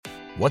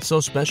What's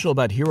so special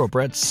about Hero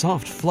Bread's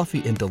soft,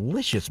 fluffy, and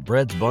delicious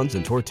breads, buns,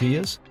 and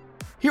tortillas?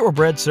 Hero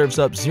Bread serves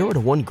up 0 to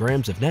 1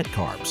 grams of net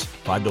carbs,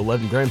 5 to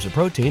 11 grams of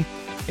protein,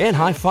 and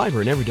high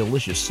fiber in every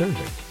delicious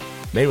serving.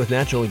 Made with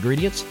natural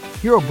ingredients,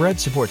 Hero Bread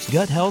supports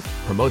gut health,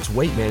 promotes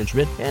weight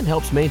management, and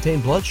helps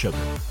maintain blood sugar.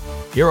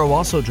 Hero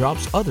also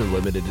drops other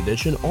limited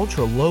edition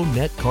ultra-low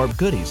net carb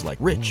goodies like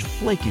rich,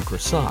 flaky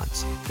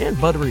croissants and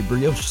buttery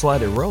brioche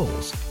slider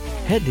rolls.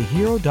 Head to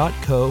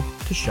hero.co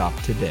to shop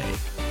today.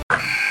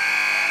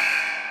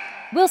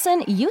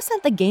 Wilson, you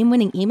sent the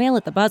game-winning email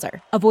at the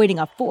buzzer, avoiding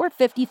a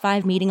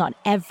 4:55 meeting on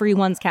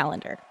everyone's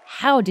calendar.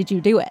 How did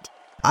you do it?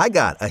 I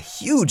got a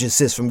huge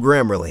assist from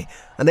Grammarly,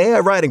 an AI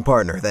writing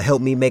partner that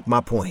helped me make my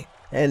point.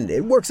 And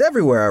it works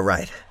everywhere I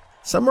write.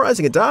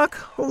 Summarizing a doc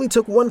only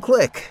took 1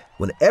 click.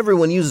 When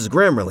everyone uses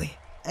Grammarly,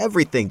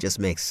 everything just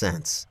makes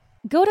sense.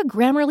 Go to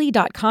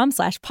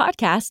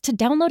Grammarly.com/podcast to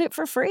download it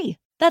for free.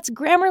 That's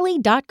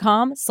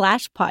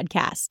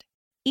Grammarly.com/podcast.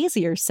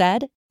 Easier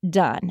said,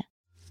 done.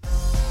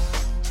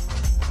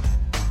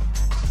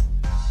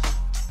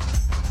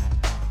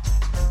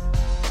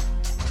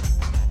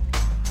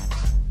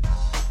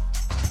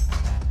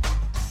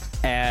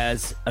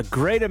 As a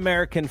great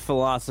American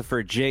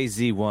philosopher,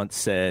 Jay-Z once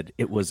said,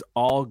 it was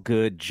all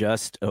good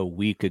just a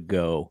week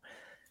ago.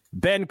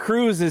 Ben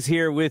Cruz is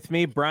here with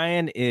me.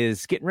 Brian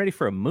is getting ready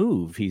for a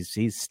move.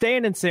 He's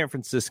staying in San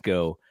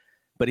Francisco,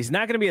 but he's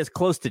not going to be as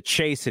close to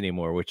Chase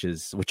anymore, which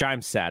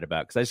I'm sad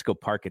about because I just go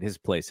park at his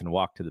place and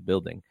walk to the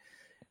building.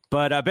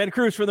 But Ben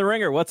Cruz from The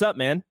Ringer, what's up,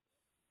 man?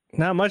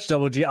 Not much,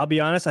 Double G. I'll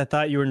be honest. I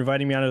thought you were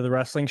inviting me onto the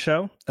wrestling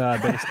show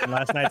based on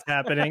last night's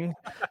happening.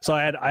 So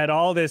I had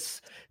all this.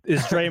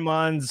 Is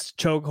Draymond's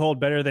chokehold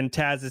better than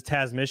Taz's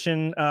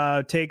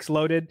Tazmission takes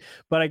loaded?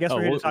 But I guess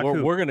we're going to talk.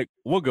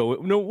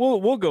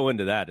 We'll go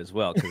into that as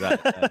well because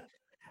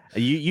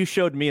you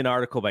showed me an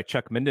article by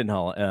Chuck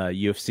Mindenhall,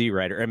 UFC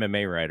writer,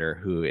 MMA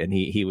writer,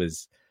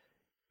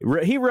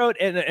 he wrote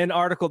an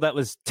article that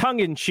was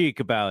tongue in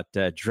cheek about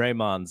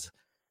Draymond's.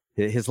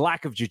 His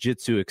lack of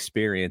jiu-jitsu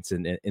experience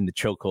in the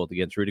chokehold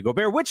against Rudy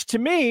Gobert, which to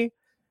me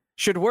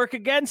should work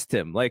against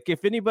him. Like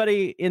if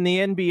anybody in the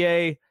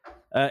NBA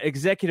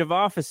executive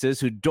offices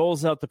who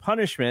doles out the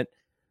punishment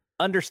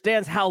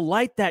understands how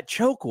light that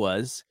choke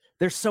was,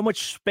 there's so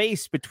much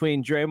space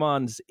between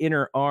Draymond's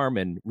inner arm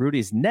and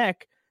Rudy's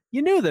neck.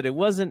 You knew that it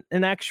wasn't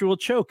an actual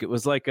choke. It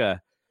was like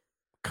a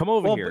come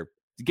over here,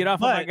 get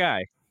off of my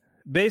guy.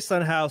 Based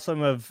on how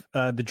some of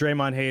the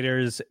Draymond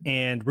haters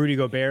and Rudy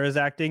Gobert is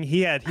acting, he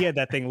had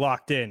that thing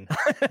locked in.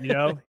 You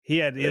know, he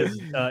had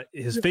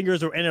his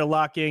fingers were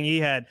interlocking.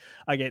 He had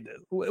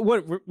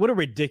what a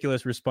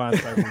ridiculous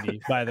response by Rudy.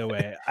 By the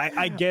way,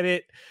 I get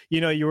it.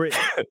 You know,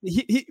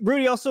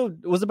 Rudy also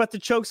was about to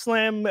choke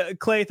slam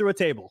Clay through a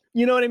table.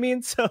 You know what I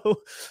mean?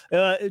 So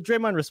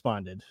Draymond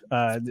responded,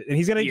 and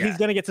he's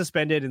gonna get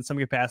suspended in some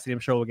capacity. I'm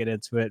sure we'll get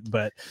into it,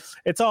 but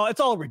it's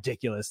all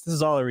ridiculous. This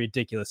is all a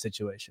ridiculous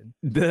situation.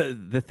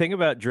 The thing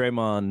about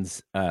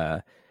Draymond's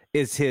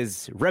is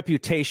his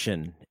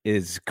reputation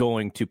is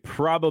going to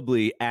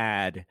probably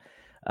add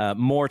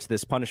more to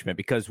this punishment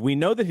because we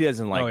know that he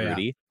doesn't like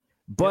Rudy,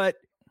 but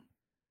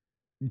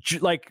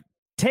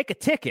take a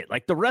ticket.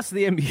 Like the rest of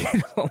the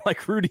NBA don't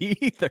like Rudy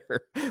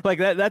either. Like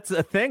that's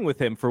a thing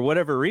with him for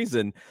whatever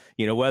reason,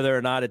 you know, whether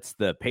or not it's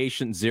the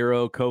patient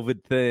zero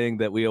COVID thing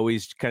that we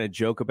always kind of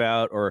joke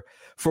about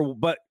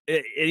but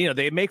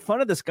they make fun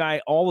of this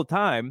guy all the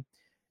time.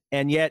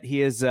 And yet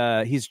he's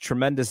a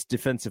tremendous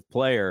defensive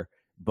player,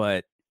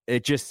 but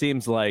it just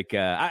seems like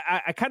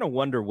I kind of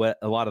wonder what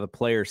a lot of the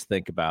players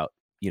think about,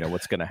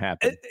 what's going to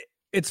happen.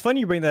 It's funny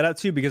you bring that up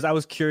too, because I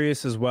was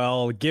curious as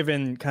well,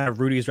 given kind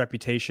of Rudy's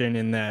reputation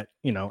in that,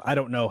 I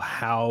don't know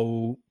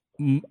how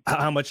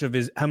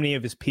many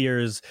of his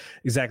peers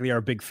exactly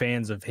are big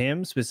fans of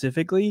him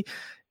specifically.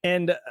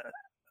 And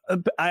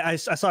I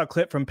saw a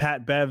clip from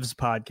Pat Bev's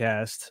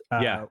podcast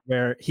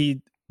where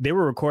they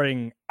were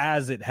recording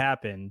as it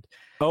happened.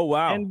 Oh,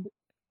 wow.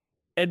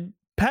 And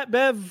Pat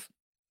Bev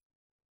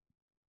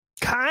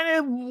kind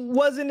of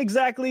wasn't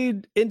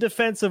exactly in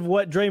defense of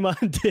what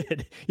Draymond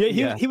did.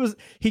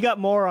 He got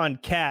more on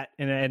Cat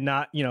and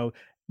not,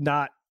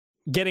 not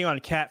getting on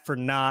Cat for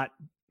not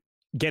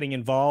getting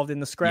involved in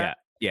the scrap.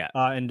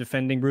 And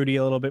defending Rudy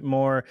a little bit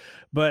more.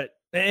 But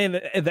and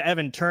the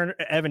Evan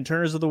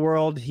Turners of the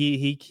world,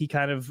 he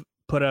kind of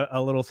put a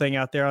little thing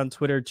out there on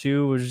Twitter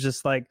too. It was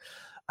just like,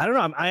 I don't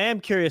know. I am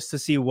curious to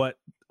see what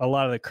a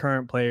lot of the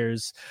current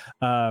players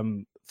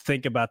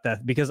think about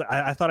that, because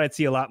I thought I'd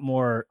see a lot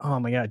more. Oh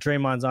my God,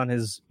 Draymond's on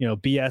his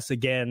BS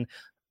again.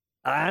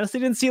 I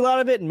honestly didn't see a lot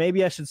of it, and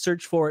maybe I should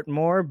search for it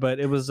more. But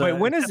it was. Wait,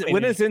 when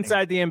is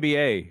Inside the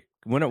NBA?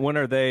 When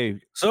are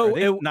they?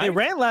 So they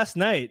ran last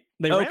night.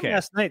 They ran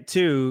last night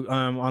too.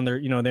 On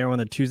their they were on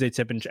their Tuesday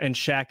tip, and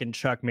Shaq and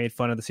Chuck made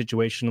fun of the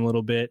situation a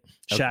little bit.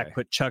 Shaq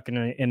put Chuck in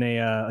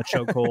a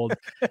chokehold,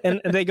 and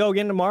they go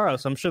again tomorrow.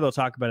 So I'm sure they'll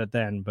talk about it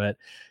then. But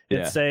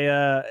it's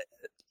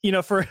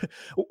for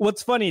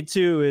what's funny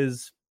too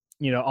is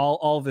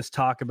all this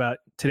talk about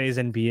today's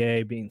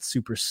NBA being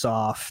super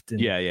soft. And,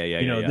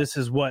 this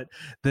is what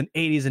the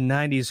 80s and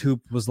 90s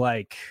hoop was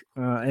like.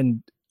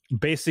 And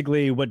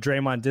basically what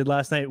Draymond did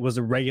last night was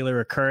a regular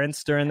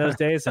occurrence during those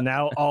days. And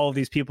now all of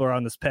these people are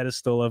on this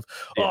pedestal of,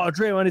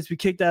 Draymond needs to be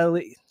kicked out of the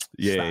league.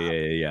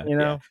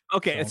 Yeah.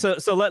 Okay. So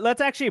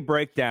let's actually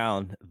break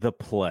down the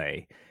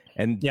play.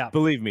 And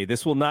believe me,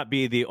 this will not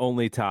be the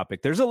only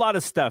topic. There's a lot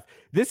of stuff.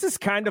 This is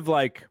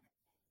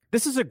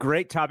a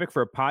great topic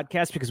for a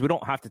podcast because we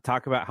don't have to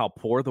talk about how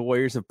poor the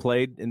Warriors have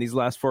played in these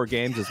last 4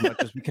 games as much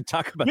as we can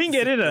talk about. We can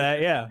get into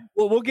that. Yeah.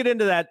 Well, we'll get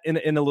into that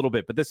in a little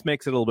bit, but this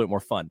makes it a little bit more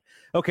fun.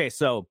 Okay.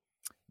 So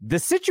the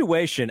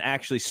situation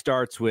actually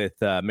starts with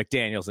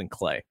McDaniels and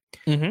Clay.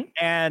 Mm-hmm.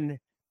 And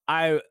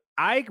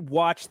I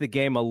watched the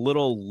game a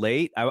little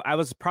late. I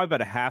was probably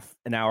about a half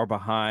an hour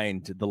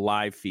behind the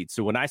live feed.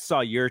 So when I saw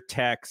your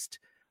text,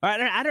 I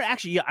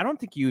don't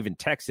think you even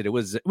texted. It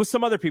was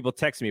some other people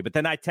texting me. But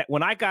then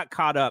when I got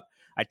caught up,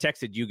 I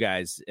texted you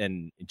guys,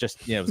 and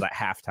just it was like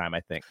halftime,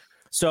 I think.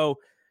 So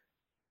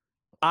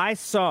I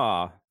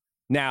saw.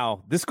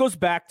 Now this goes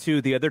back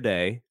to the other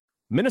day.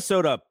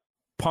 Minnesota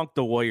punked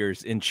the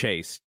Warriors in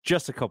Chase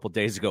just a couple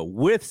days ago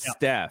with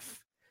Steph,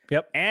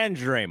 and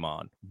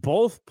Draymond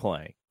both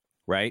playing.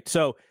 Right.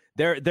 So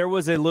there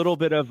was a little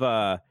bit of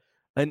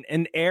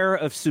an air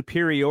of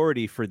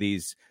superiority for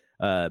these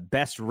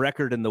best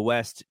record in the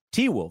West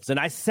T-Wolves. And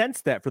I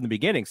sensed that from the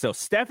beginning. So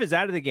Steph is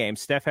out of the game.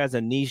 Steph has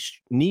a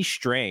knee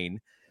strain.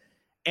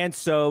 And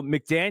so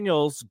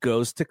McDaniels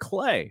goes to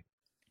Clay.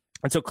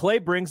 And so Clay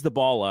brings the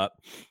ball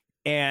up.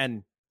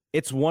 And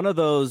it's one of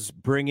those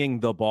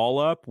bringing the ball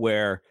up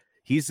where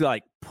he's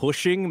like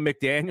pushing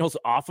McDaniels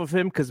off of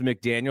him because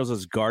McDaniels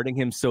is guarding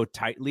him so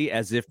tightly,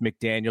 as if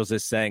McDaniels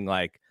is saying,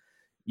 like,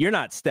 you're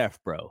not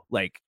Steph, bro.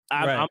 Like,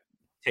 I'm going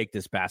to take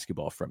this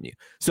basketball from you.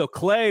 So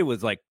Clay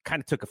was like, kind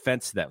of took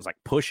offense to that, was like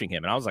pushing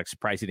him. And I was like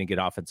surprised he didn't get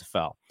offensive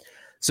foul.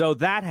 So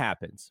that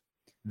happens.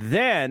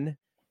 Then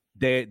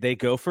they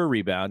go for a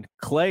rebound.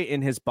 Clay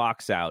in his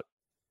box out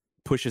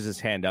pushes his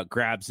hand out,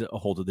 grabs a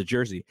hold of the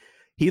jersey.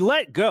 He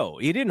let go.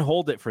 He didn't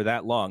hold it for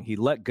that long. He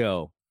let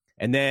go.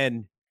 And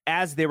then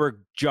as they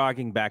were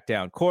jogging back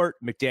down court,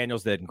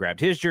 McDaniels then grabbed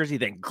his jersey.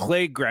 Then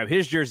Clay grabbed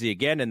his jersey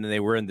again. And then they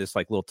were in this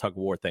like little tug of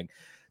war thing.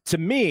 To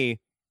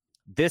me,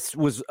 this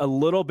was a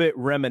little bit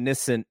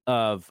reminiscent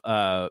of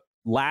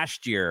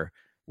last year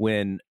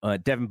when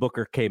Devin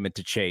Booker came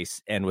into Chase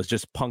and was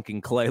just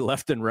punking Clay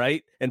left and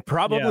right, and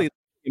probably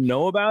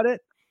know about it.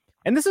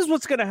 And this is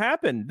what's going to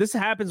happen. This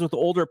happens with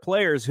older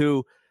players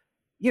who,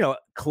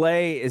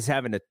 Clay is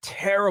having a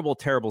terrible,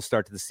 terrible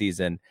start to the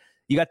season.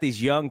 You got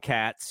these young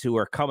cats who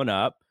are coming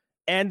up,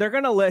 and they're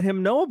going to let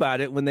him know about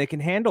it when they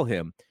can handle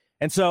him.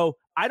 And so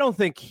I don't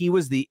think he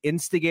was the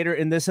instigator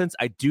in this sense.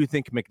 I do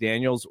think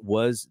McDaniels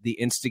was the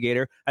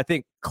instigator. I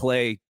think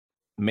Clay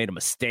made a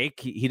mistake.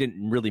 He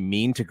didn't really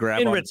mean to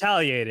grab in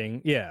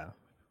retaliating. Yeah.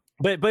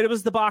 But it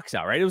was the box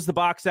out, right? It was the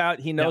box out.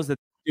 He knows that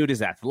this dude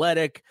is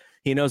athletic.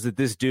 He knows that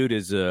this dude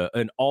is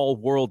an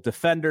all-world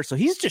defender. So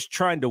he's just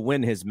trying to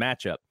win his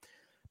matchup,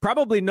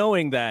 probably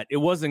knowing that it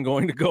wasn't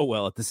going to go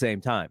well at the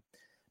same time.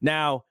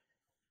 Now,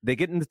 they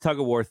get in the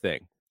tug-of-war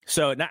thing.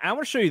 So now I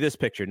want to show you this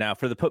picture. Now,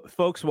 for the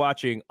folks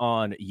watching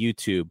on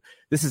YouTube,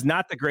 this is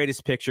not the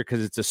greatest picture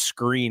because it's a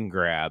screen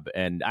grab,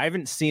 and I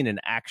haven't seen an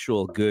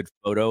actual good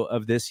photo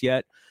of this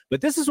yet.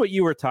 But this is what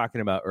you were talking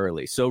about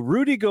early. So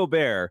Rudy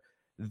Gobert,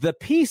 the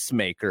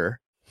peacemaker,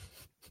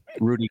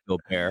 Rudy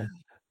Gobert,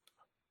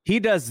 he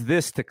does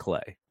this to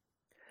Clay.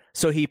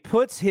 So he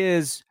puts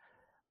his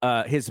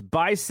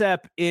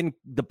bicep in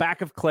the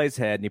back of Clay's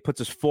head, and he puts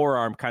his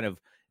forearm kind of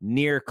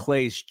near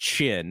Clay's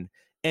chin,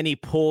 and he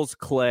pulls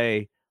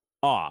Clay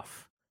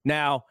off.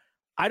 Now,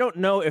 I don't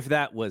know if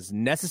that was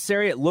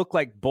necessary. It looked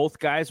like both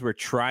guys were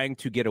trying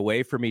to get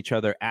away from each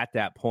other at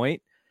that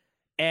point.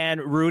 And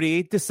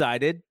Rudy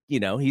decided,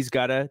 he's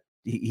got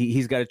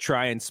to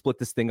try and split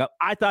this thing up.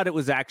 I thought it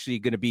was actually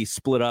going to be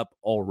split up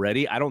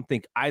already. I don't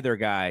think either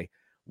guy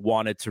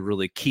wanted to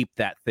really keep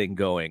that thing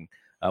going.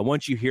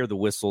 Once you hear the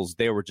whistles,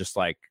 they were just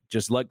like,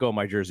 just let go of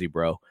my jersey,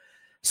 bro.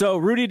 So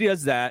Rudy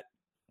does that.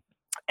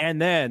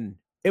 And then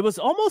it was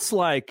almost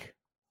like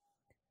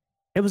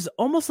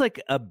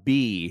a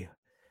bee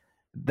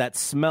that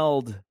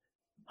smelled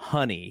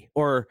honey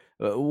or,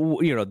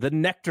 the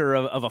nectar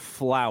of a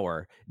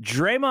flower.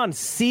 Draymond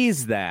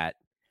sees that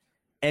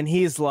and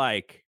he's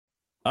like,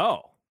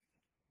 oh,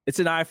 it's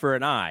an eye for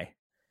an eye.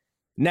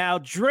 Now,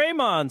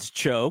 Draymond's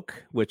choke,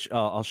 which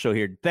I'll show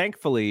here,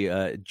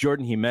 thankfully,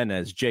 Jordan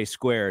Jimenez, J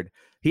Squared,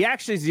 he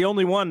actually is the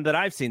only one that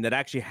I've seen that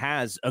actually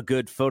has a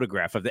good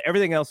photograph of it.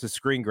 Everything else is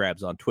screen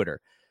grabs on Twitter.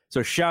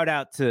 So shout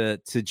out to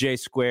J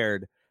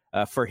Squared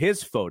for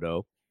his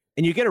photo.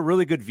 And you get a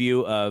really good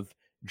view of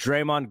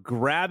Draymond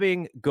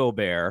grabbing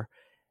Gobert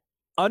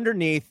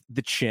underneath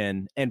the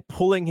chin and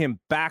pulling him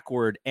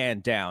backward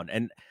and down.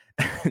 And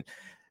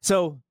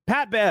so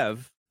Pat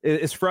Bev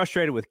is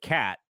frustrated with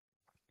Cat.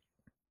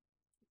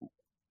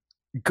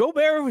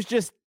 Gobert was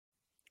just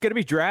going to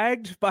be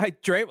dragged by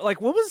Draymond. Like,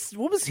 what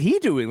was he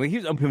doing? Like,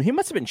 he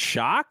must have been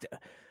shocked.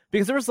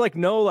 because there was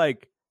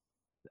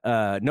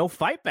no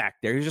fight back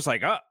there. He's just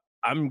like, oh,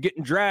 I'm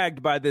getting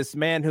dragged by this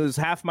man who's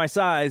half my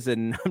size,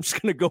 and I'm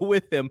just gonna go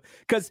with him.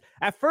 Because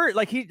at first,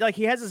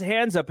 he has his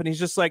hands up, and he's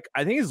just like,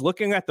 I think he's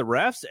looking at the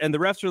refs, and the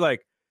refs are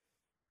like,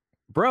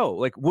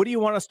 bro, what do you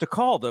want us to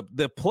call?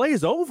 The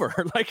play's over.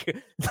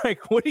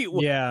 What do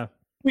you? Yeah,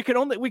 we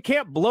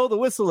can't blow the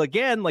whistle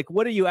again.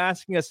 What are you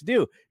asking us to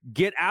do?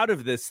 Get out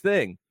of this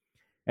thing.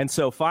 And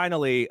so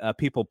finally,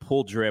 people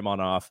pulled Draymond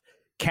off.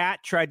 Cat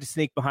tried to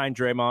sneak behind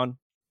Draymond,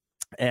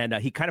 and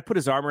he kind of put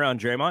his arm around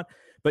Draymond.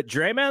 But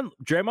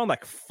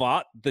Draymond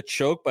fought the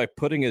choke by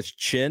putting his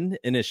chin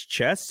in his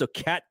chest, so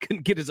Cat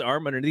couldn't get his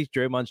arm underneath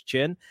Draymond's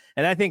chin.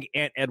 And I think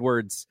Ant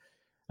Edwards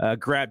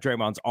grabbed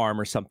Draymond's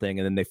arm or something,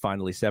 and then they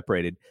finally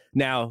separated.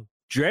 Now,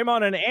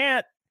 Draymond and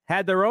Ant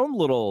had their own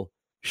little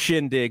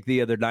shindig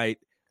the other night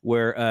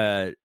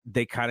where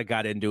they kind of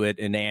got into it,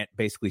 and Ant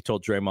basically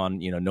told Draymond,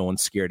 no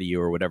one's scared of you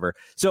or whatever.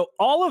 So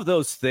all of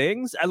those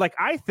things,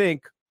 I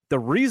think the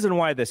reason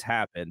why this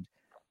happened,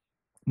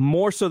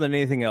 more so than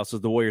anything else, is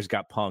the Warriors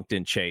got punked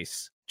in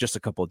Chase just a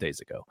couple of days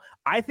ago.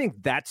 I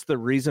think that's the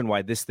reason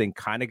why this thing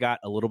kind of got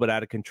a little bit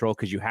out of control,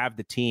 because you have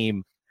the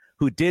team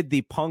who did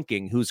the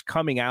punking, who's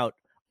coming out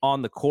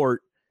on the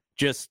court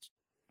just,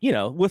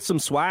 with some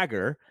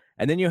swagger.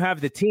 And then you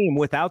have the team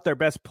without their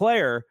best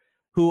player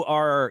who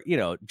are,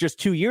 just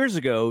 2 years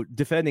ago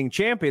defending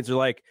champions, are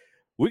like,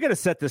 we got to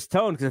set this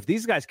tone, because if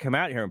these guys come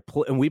out here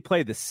and we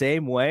play the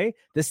same way,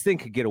 this thing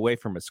could get away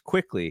from us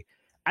quickly.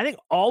 I think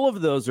all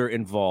of those are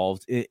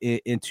involved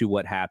into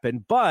what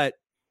happened, but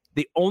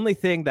the only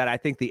thing that I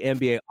think the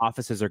NBA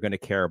offices are going to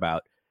care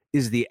about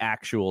is the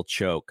actual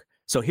choke.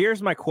 So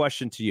here's my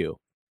question to you.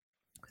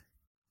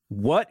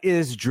 What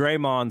is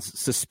Draymond's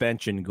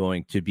suspension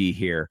going to be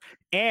here?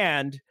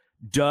 And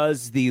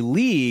does the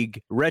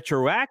league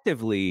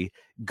retroactively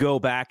go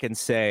back and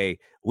say,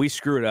 we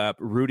screwed up,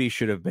 Rudy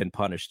should have been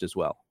punished as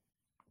well?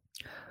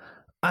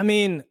 I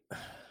mean,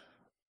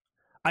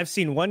 I've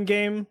seen one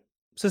game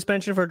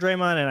suspension for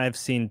Draymond, and I've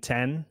seen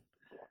 10.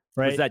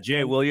 Right? Was that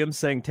Jay Williams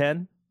saying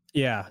 10?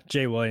 Yeah,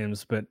 Jay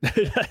Williams, but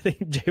I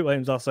think Jay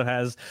Williams also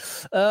has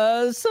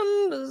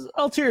some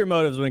ulterior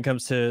motives when it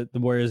comes to the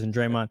Warriors and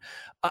Draymond.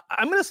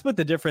 I'm going to split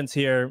the difference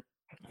here,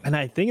 and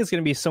I think it's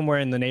going to be somewhere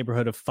in the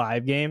neighborhood of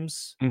 5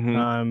 games.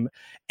 Mm-hmm.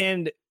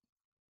 And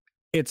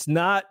it's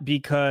not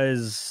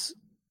because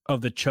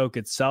of the choke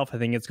itself. I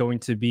think it's going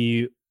to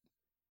be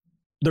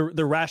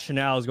the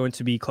rationale is going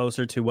to be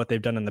closer to what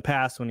they've done in the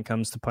past when it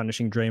comes to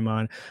punishing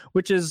Draymond,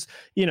 which is,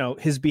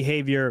 his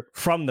behavior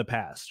from the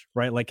past,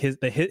 right? Like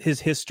his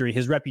history,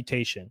 his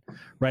reputation,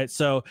 right?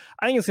 So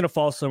I think it's going to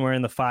fall somewhere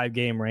in the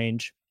 5-game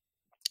range.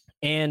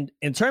 And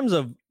in terms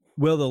of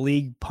will the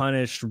league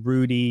punish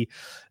Rudy,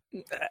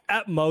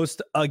 at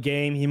most a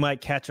game, he might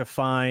catch a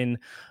fine,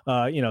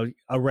 a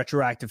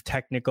retroactive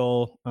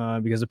technical,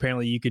 because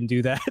apparently you can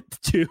do that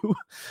too.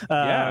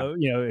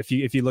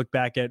 If you look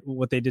back at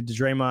what they did to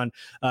Draymond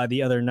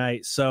the other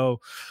night,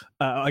 so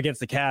against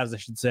the Cavs, I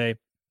should say.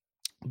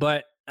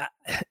 But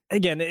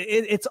again,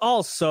 it's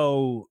all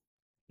so.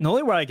 The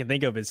only word I can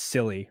think of is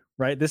silly,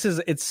 right?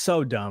 It's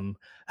so dumb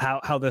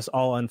how this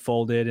all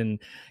unfolded, and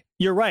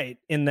you're right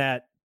in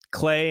that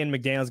Clay and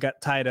McDaniels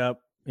got tied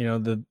up.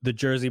 The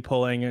jersey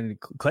pulling, and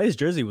Clay's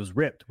jersey was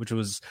ripped, which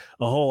was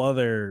a whole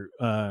other,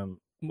 a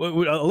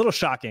little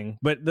shocking,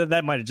 but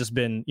that might have just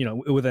been,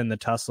 within the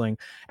tussling.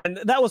 And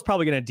that was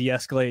probably going to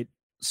de-escalate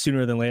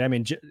sooner than later. I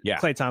mean,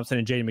 Klay Thompson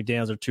and Jaden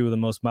McDaniels are two of the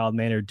most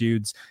mild-mannered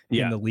dudes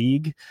in the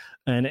league,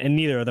 and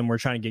neither of them were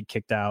trying to get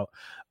kicked out.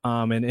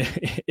 And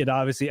it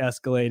obviously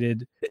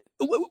escalated.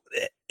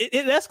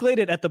 It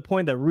escalated at the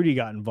point that Rudy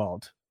got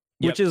involved,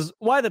 which is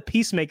why the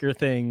peacemaker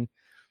thing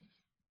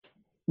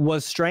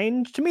was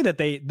strange to me, that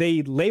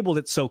they labeled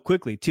it so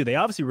quickly too. They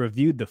obviously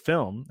reviewed the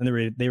film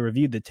and they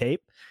reviewed the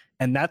tape,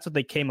 and that's what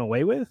they came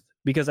away with,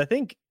 because I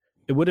think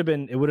it would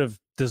have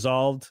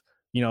dissolved,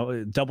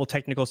 a double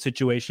technical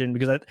situation,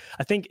 because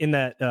I think in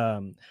that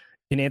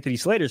in Anthony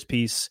Slater's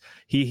piece,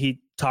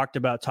 he talked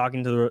about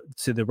talking to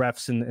the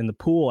refs in the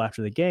pool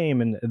after the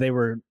game, and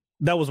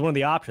that was one of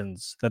the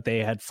options that they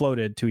had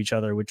floated to each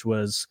other, which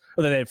was,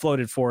 or that they had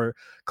floated for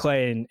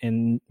Clay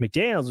and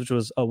McDaniels, which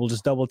was, we'll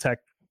just double tech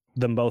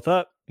them both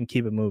up and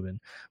keep it moving.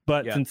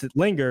 But since it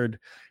lingered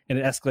and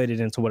it escalated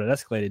into what it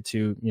escalated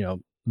to,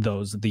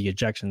 the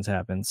ejections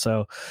happened.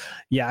 So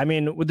I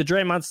mean, with the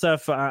Draymond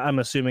stuff, I'm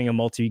assuming a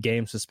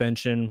multi-game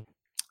suspension.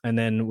 And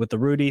then with the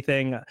Rudy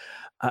thing,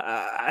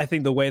 I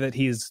think the way that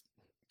he's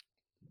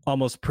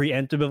almost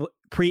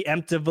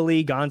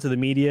preemptively gone to the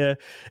media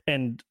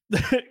and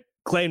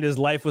claimed his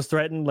life was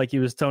threatened, like he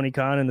was Tony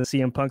Khan in the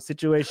CM Punk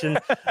situation.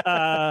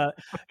 I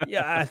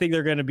think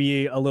they're going to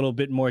be a little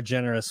bit more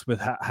generous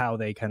with how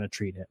they kind of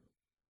treat it.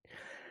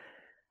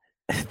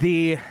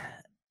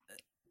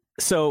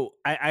 So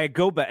I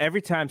go back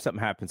every time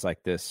something happens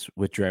like this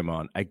with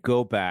Draymond. I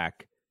go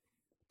back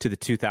to the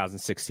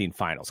 2016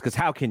 finals, because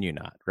how can you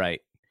not, right?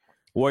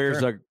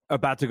 Warriors are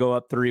about to go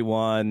up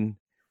 3-1,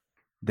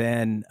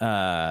 and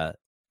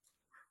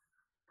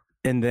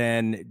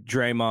then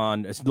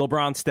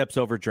LeBron steps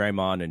over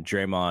Draymond, and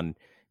Draymond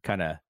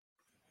kind of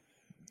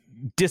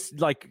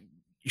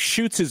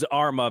shoots his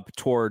arm up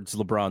towards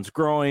LeBron's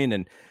groin,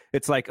 and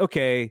it's like,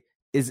 okay,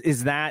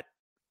 is that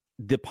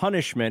the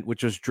punishment,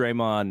 which was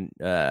Draymond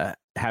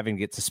having to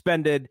get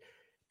suspended?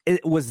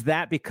 Was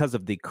that because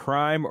of the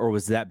crime, or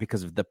was that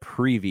because of the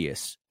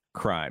previous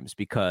crimes?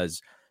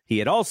 Because he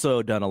had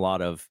also done a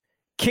lot of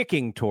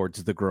kicking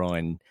towards the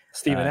groin.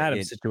 Steven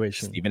Adams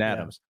situation. Steven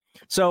Adams.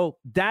 So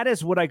that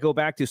is what I go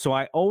back to. So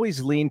I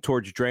always lean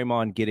towards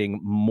Draymond getting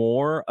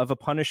more of a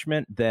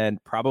punishment than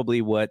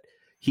probably what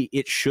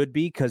it should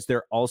be, because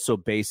they're also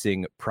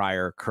basing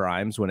prior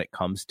crimes when it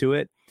comes to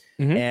it.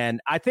 Mm-hmm.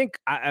 And I think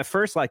at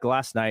first, like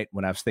last night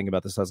when I was thinking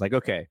about this, I was like,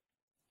 okay,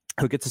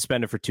 he'll get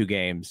suspended for 2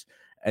 games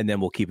and then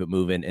we'll keep it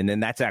moving. And then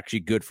that's actually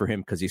good for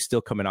him because he's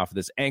still coming off of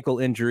this ankle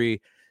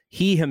injury.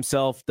 He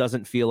himself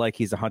doesn't feel like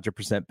he's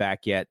 100%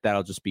 back yet.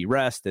 That'll just be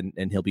rest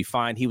and he'll be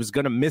fine. He was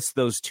going to miss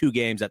those 2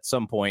 games at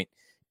some point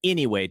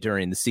anyway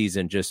during the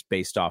season, just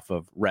based off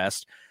of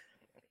rest.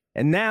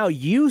 And now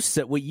you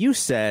said what you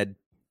said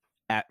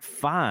at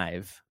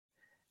 5.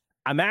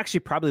 I'm actually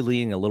probably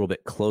leaning a little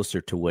bit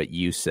closer to what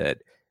you said.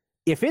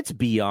 If it's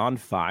beyond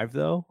 5,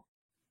 though,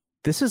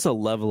 this is a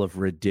level of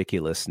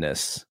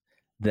ridiculousness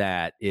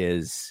that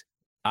is,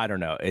 I don't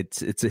know.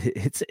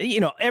 It's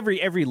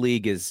every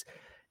league is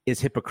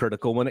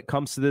hypocritical when it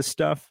comes to this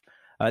stuff.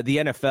 The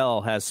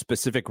NFL has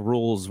specific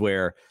rules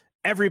where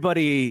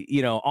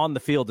everybody, on the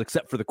field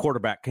except for the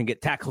quarterback can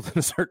get tackled in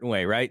a certain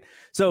way, right?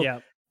 So, yeah.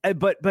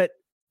 But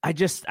I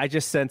just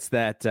sense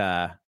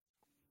that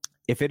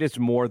if it is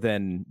more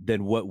than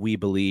what we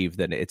believe,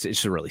 then it's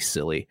just really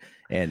silly.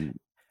 And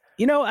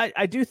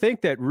I do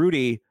think that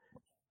Rudy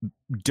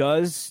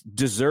does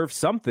deserve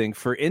something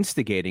for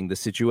instigating the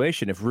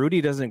situation. If Rudy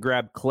doesn't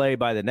grab Clay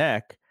by the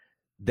neck,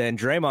 then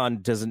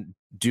Draymond doesn't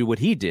do what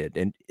he did.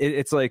 And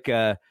it's like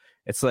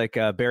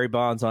Barry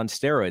Bonds on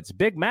steroids.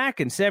 Big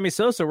Mac and Sammy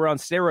Sosa were on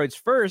steroids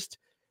first.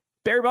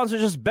 Barry Bonds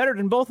was just better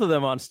than both of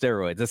them on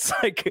steroids. It's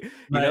like,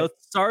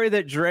 sorry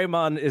that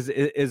Draymond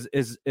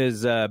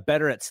is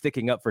better at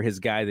sticking up for his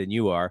guy than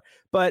you are.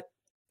 But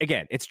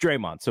again, it's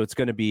Draymond, so it's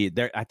going to be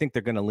there. I think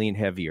they're going to lean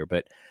heavier.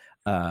 But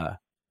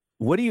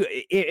what do you?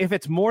 If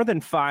it's more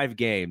than 5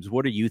 games,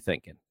 what are you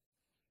thinking?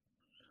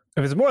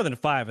 If it's more than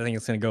 5, I think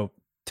it's going to go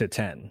to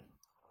 10.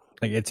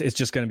 Like it's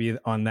just going to be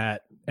on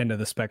that end of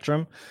the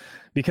spectrum,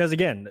 because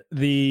again,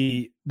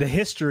 the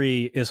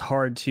history is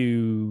hard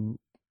to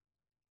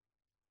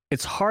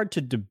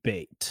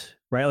debate,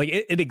 right? Like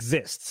it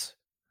exists.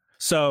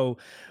 So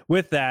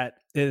with that,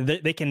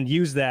 they can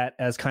use that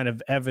as kind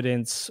of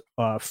evidence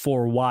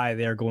for why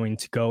they're going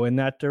to go in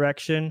that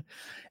direction.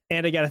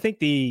 And again, I think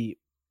the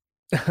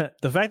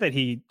fact that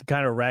he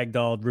kind of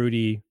ragdolled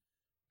Rudy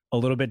a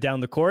little bit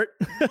down the court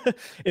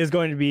is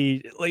going to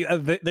be like,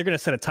 they're going to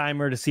set a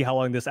timer to see how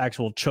long this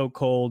actual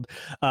chokehold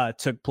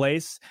took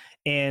place.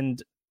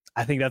 And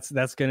I think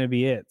that's going to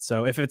be it.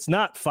 So if it's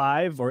not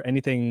 5 or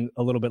anything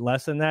a little bit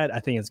less than that,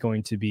 I think it's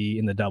going to be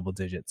in the double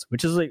digits,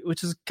 which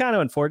is kind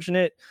of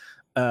unfortunate,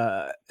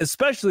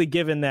 especially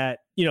given that,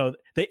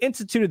 they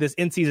instituted this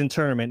in-season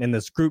tournament and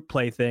this group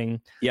play thing.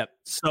 Yep.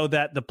 So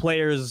that the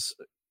players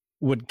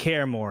would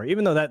care more,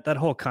 even though that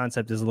whole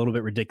concept is a little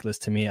bit ridiculous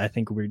to me. I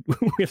think we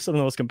have some of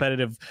the most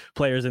competitive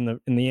players in the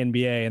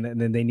NBA, and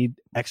then they need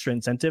extra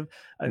incentive.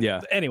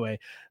 Anyway,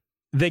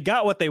 they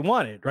got what they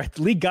wanted, right?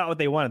 The league got what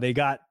they wanted. They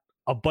got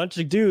a bunch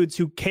of dudes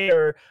who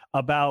care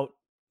about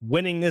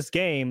winning this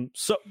game.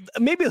 So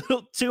maybe a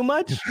little too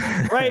much,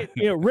 right?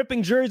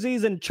 Ripping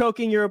jerseys and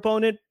choking your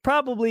opponent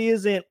probably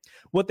isn't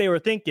what they were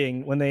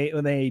thinking when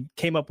they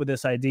came up with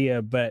this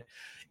idea. But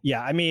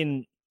yeah, I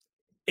mean,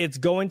 it's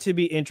going to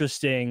be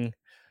interesting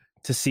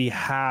to see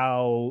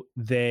how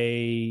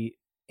they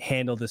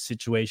handle the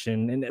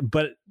situation.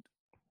 But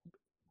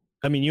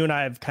I mean, you and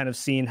I have kind of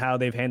seen how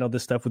they've handled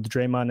this stuff with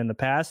Draymond in the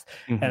past,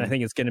 and I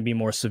think it's going to be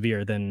more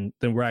severe than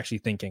we're actually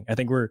thinking. I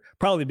think we're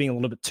probably being a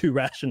little bit too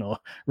rational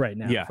right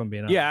now, if I'm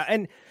being honest. Yeah,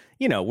 and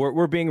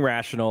we're being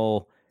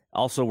rational.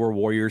 Also, we're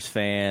Warriors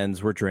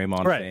fans. We're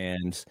Draymond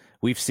fans.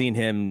 We've seen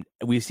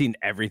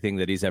everything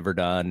that he's ever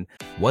done.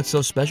 What's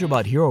so special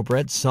about Hero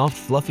Bread's soft,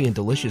 fluffy, and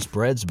delicious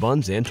breads,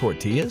 buns, and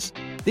tortillas?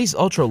 These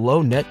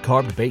ultra-low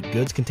net-carb baked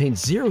goods contain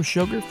 0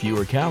 sugar,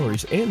 fewer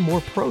calories, and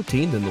more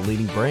protein than the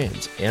leading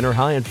brands, and are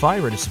high in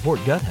fiber to support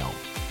gut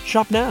health.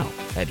 Shop now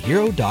at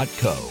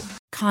hero.co.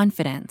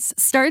 Confidence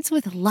starts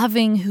with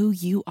loving who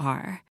you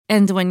are.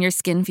 And when your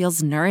skin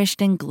feels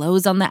nourished and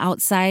glows on the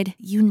outside,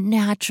 you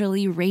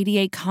naturally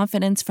radiate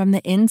confidence from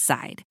the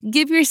inside.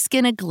 Give your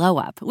skin a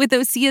glow-up with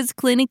Osea's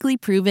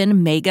clinically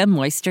proven Mega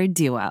Moisture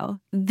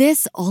Duo.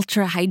 This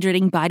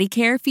ultra-hydrating body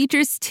care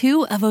features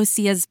 2 of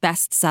Osea's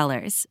best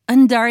sellers,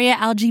 Undaria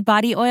Algae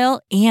Body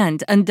Oil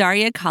and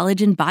Undaria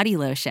Collagen Body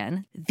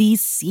Lotion.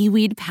 These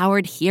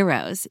seaweed-powered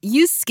heroes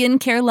use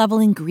skincare-level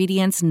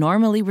ingredients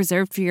normally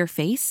reserved for your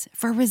face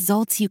for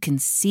results you can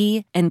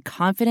see and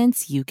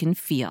confidence you can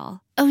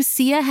feel.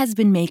 Osea has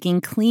been making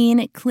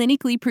clean,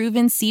 clinically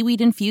proven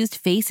seaweed-infused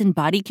face and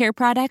body care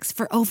products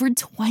for over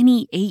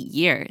 28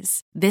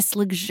 years. This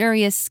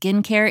luxurious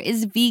skincare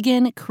is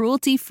vegan,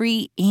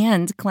 cruelty-free,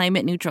 and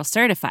climate-neutral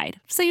certified,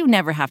 so you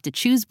never have to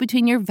choose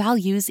between your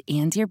values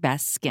and your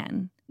best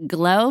skin.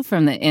 Glow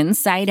from the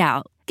inside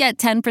out. Get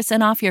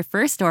 10% off your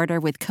first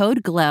order with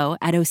code GLOW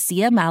at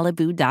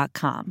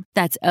OseaMalibu.com.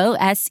 That's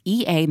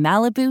OSEA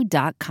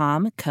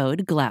Malibu.com,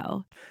 code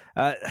GLOW.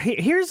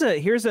 Here's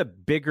a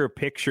bigger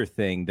picture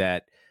thing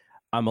that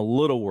I'm a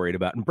little worried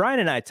about. And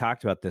Brian and I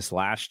talked about this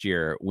last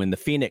year when the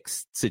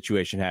Phoenix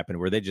situation happened,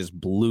 where they just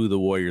blew the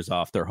Warriors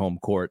off their home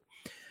court.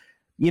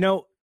 You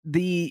know,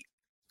 the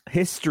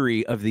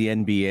history of the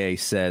NBA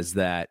says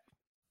that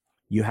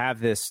you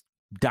have this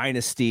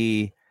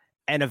dynasty,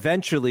 and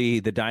eventually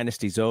the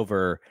dynasty's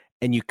over,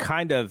 and you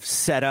kind of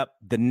set up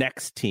the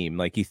next team.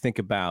 Like you think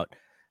about,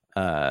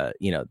 the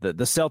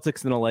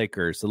Celtics and the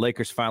Lakers. The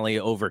Lakers finally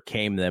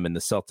overcame them, and the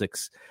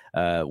Celtics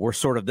were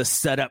sort of the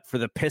setup for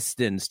the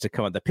Pistons to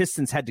come on. The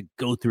Pistons had to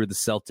go through the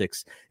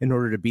Celtics in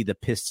order to be the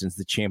Pistons,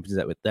 the champions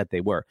that they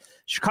were.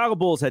 Chicago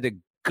Bulls had to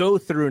go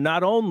through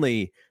not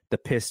only the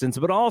Pistons,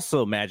 but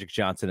also Magic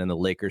Johnson and the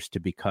Lakers to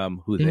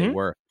become who they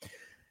were.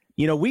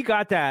 You know, we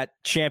got that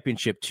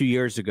championship 2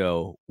 years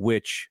ago,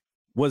 which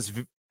was,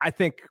 I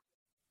think,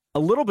 a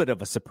little bit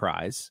of a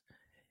surprise.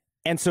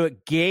 And so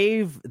it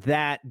gave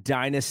that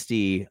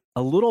dynasty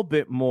a little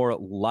bit more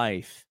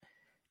life.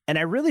 And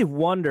I really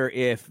wonder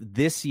if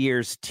this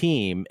year's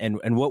team and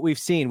what we've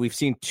seen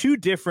two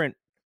different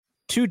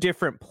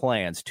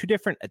plans, two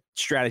different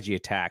strategy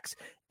attacks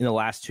in the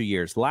last 2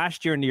 years.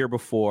 Last year and the year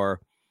before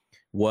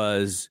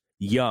was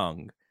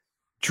young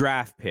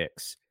draft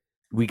picks.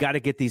 We got to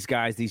get these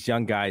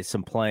young guys,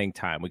 some playing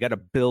time. We got to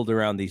build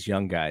around these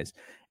young guys.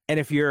 And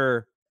if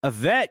you're a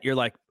vet, you're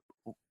like,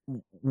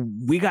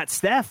 we got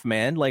Steph,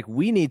 man. Like,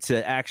 we need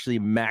to actually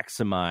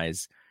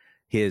maximize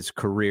his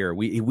career.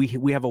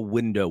 We have a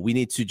window. We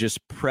need to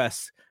just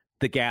press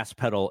the gas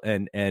pedal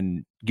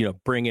and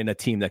bring in a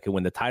team that can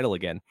win the title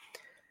again.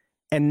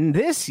 And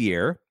this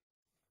year,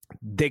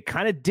 they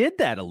kind of did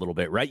that a little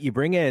bit, right? You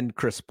bring in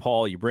Chris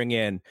Paul, you bring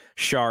in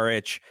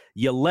Šarić,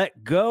 you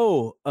let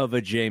go of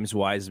a James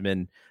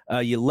Wiseman,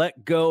 you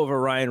let go of a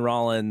Ryan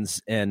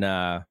Rollins,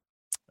 and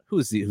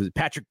who's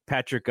Patrick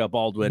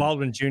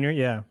Baldwin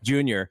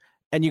Jr.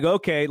 And you go,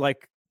 okay,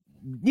 like,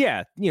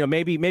 yeah,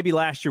 maybe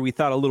last year we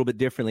thought a little bit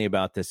differently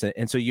about this,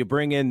 and so you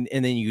bring in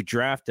and then you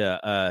draft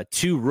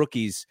two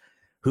rookies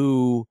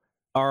who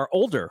are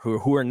older,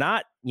 who are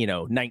not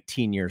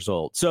 19 years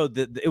old. So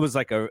it was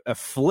like a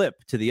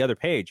flip to the other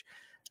page.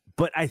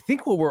 But I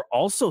think what we're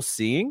also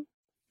seeing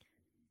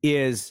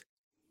is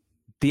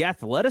the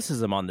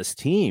athleticism on this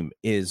team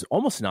is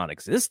almost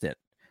non-existent.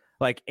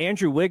 Like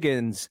Andrew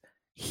Wiggins,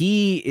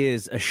 he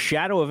is a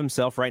shadow of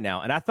himself right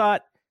now. And I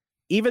thought,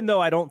 even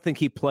though I don't think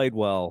he played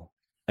well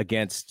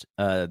against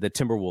the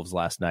Timberwolves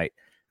last night,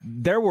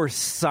 there were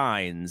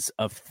signs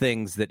of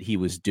things that he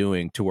was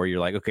doing to where you're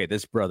like, okay,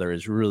 this brother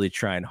is really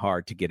trying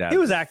hard to get out. He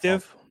was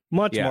active,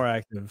 much more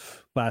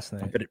active last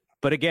night.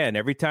 But again,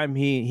 every time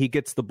he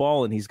gets the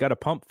ball and he's got a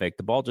pump fake,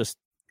 the ball just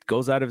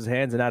goes out of his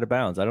hands and out of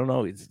bounds. I don't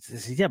know.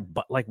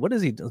 But like, what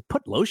does he do?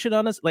 Put lotion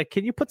on us? Like,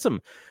 can you put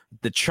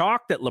the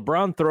chalk that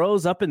LeBron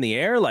throws up in the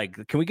air?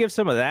 Like, can we give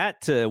some of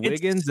that to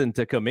Wiggins and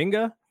to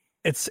Kuminga?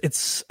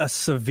 It's a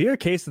severe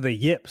case of the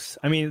yips.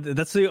 I mean,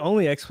 that's the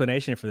only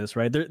explanation for this,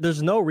 right?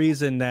 There's no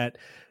reason that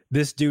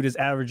this dude is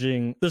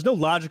averaging. There's no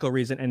logical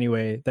reason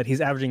anyway that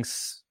he's averaging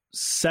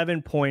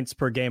 7 points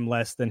per game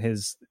less than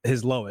his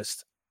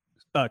lowest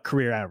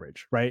career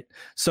average, right?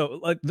 So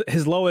like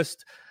his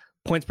lowest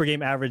points per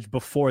game average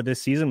before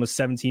this season was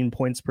 17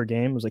 points per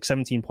game. It was like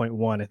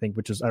 17.1, I think,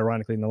 which is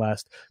ironically in the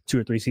last 2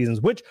 or 3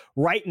 seasons, which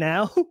right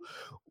now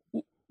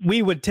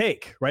we would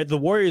take, right? The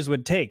Warriors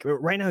would take.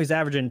 Right now he's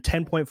averaging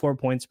 10.4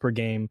 points per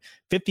game,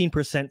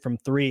 15% from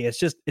three. It's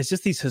just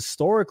these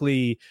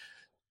historically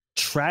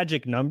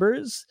tragic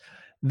numbers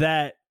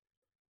that,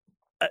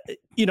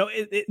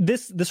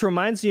 this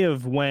reminds me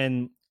of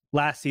when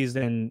last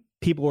season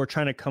people were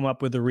trying to come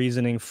up with the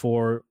reasoning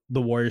for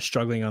the Warriors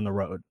struggling on the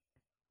road,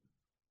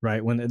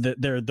 right? When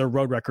their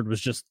road record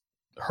was just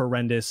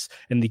horrendous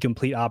and the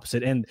complete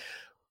opposite. And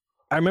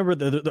I remember,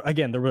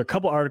 again, there were a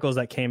couple articles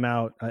that came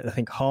out. I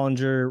think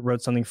Hollinger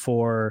wrote something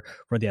for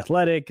The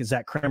Athletic.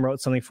 Zach Kram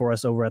wrote something for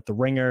us over at The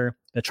Ringer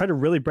that tried to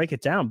really break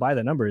it down by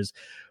the numbers.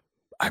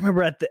 I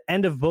remember at the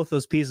end of both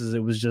those pieces, it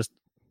was just,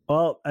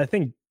 well, I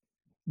think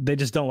they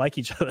just don't like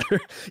each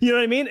other. You know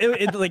what I mean?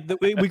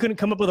 We couldn't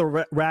come up with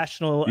a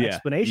rational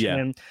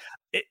explanation.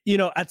 Yeah.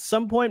 And, at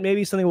some point,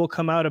 maybe something will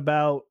come out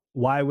about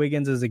why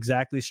Wiggins is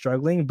exactly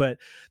struggling, but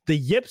the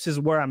yips is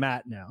where I'm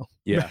at now.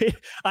 Yeah.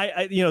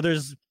 Right?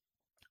 There's,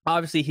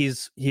 obviously,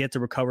 he had to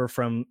recover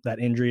from that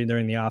injury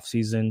during the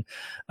offseason,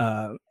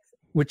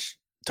 which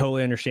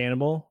totally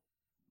understandable.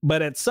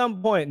 But at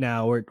some point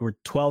now, we're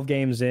 12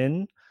 games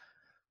in.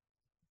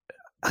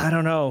 I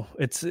don't know.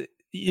 It's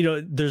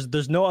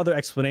there's no other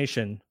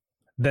explanation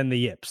than the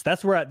Yips.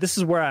 This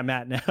is where I'm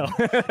at now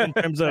in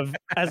terms of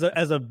as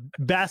a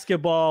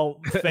basketball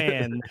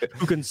fan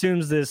who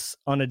consumes this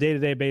on a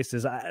day-to-day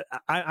basis.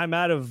 I'm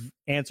out of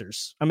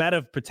answers. I'm out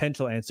of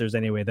potential answers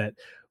anyway that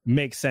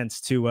make sense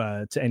to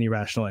any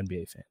rational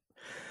NBA fan.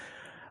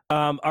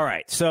 All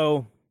right.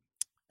 So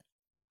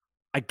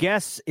I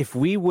guess if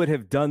we would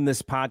have done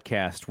this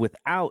podcast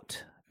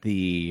without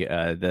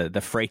the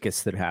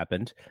fracas that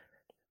happened,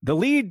 the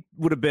lead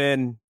would have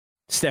been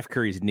Steph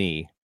Curry's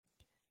knee.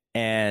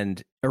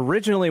 And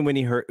originally when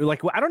he heard,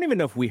 like, I don't even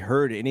know if we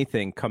heard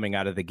anything coming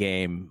out of the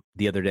game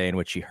the other day in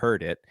which he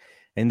heard it.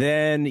 And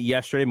then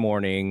yesterday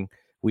morning,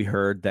 we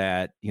heard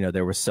that,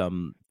 there was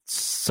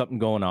something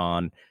going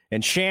on.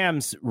 And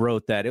Shams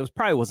wrote that it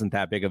probably wasn't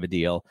that big of a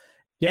deal.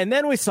 Yeah. And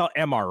then we saw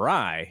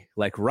MRI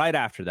like right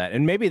after that.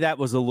 And maybe that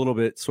was a little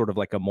bit sort of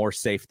like a more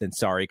safe than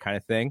sorry kind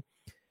of thing.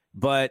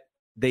 But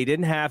they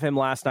didn't have him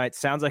last night.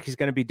 Sounds like he's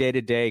going to be day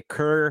to day.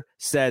 Kerr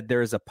said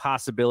there's a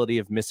possibility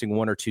of missing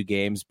 1 or 2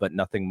 games, but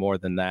nothing more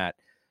than that.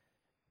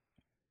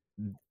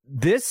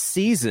 This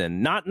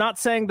season, not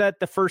saying that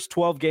the first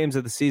 12 games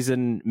of the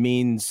season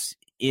means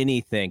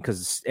anything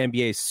because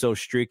NBA is so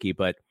streaky,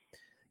 but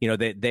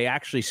they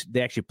actually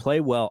play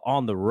well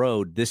on the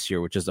road this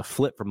year, which is a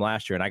flip from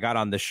last year. And I got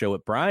on this show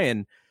with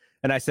Brian,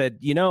 and I said,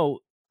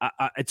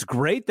 it's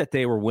great that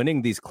they were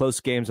winning these close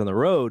games on the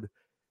road.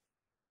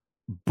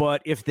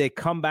 But if they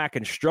come back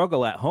and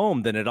struggle at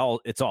home, then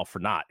it's all for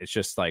naught. It's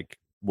just like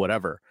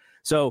whatever.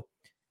 So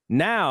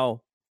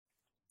now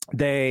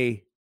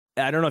I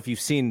don't know if you've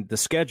seen the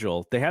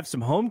schedule. They have some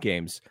home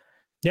games.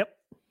 Yep.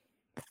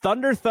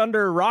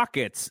 Thunder,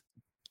 Rockets.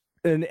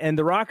 And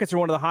the Rockets are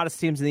one of the hottest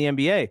teams in the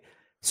NBA.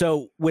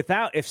 So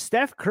if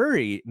Steph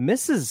Curry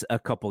misses a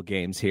couple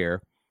games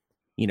here,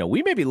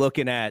 we may be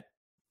looking at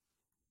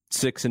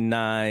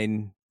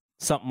 6-9,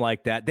 something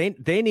like that.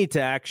 They need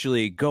to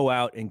actually go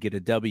out and get a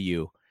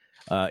W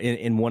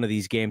in one of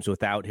these games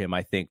without him,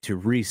 I think, to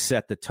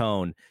reset the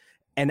tone.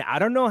 And I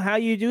don't know how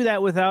you do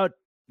that without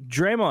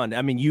Draymond.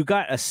 I mean, you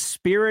got a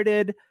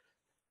spirited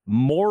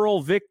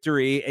moral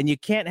victory, and you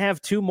can't have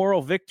 2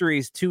 moral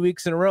victories 2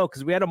 weeks in a row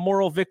because we had a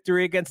moral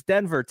victory against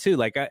Denver too.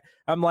 Like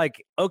I'm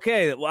like,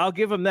 okay, well, I'll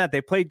give them that.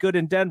 They played good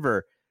in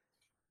Denver,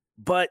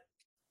 but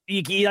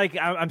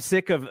I'm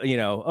sick of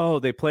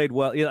they played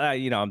well.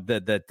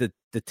 The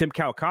Tim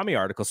Kawakami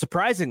article.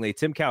 Surprisingly,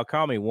 Tim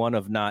Kawakami, one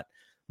of not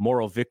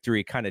moral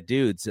victory kind of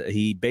dudes,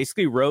 he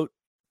basically wrote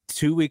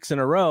 2 weeks in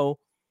a row,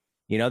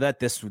 that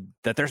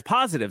there's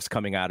positives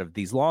coming out of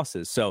these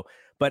losses. So,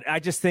 but I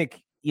just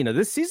think,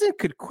 this season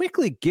could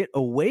quickly get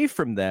away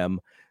from them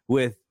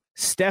with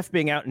Steph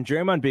being out and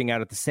Draymond being out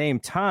at the same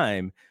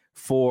time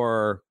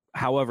for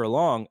however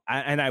long.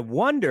 And I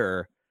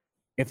wonder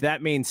if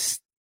that means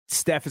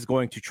Steph is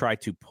going to try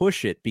to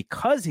push it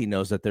because he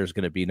knows that there's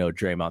going to be no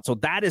Draymond. So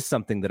that is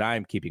something that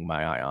I'm keeping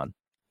my eye on.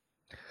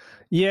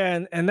 Yeah,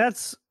 and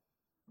this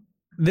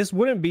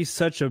wouldn't be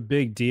such a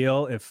big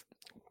deal if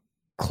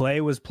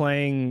Clay was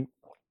playing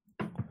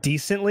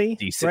decently.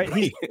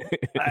 Right?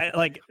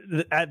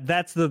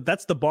 That's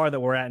the bar that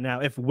we're at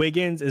now. If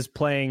Wiggins is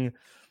playing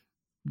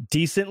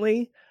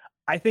decently,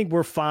 I think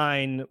we're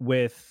fine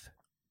with,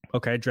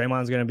 okay,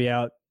 Draymond's going to be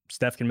out,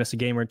 Steph can miss a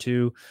game or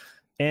two,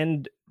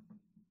 and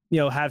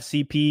have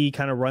CP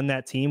kind of run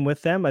that team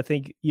with them. I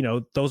think,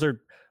 those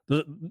are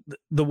the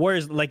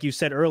Warriors, like you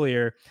said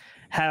earlier,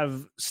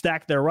 have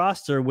stacked their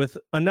roster with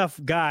enough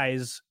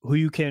guys who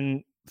you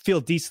can feel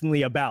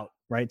decently about,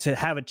 right? To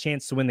have a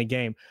chance to win the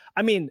game.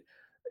 I mean,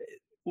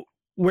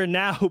 we're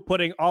now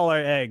putting all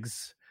our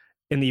eggs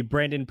in the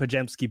Brandon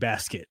Pajemski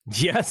basket.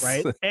 Yes.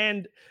 Right.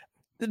 And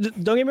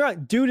don't get me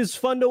wrong, dude is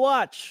fun to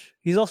watch.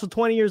 He's also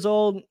 20 years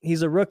old.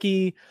 He's a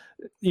rookie.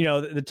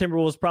 The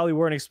Timberwolves probably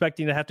weren't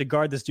expecting to have to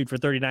guard this dude for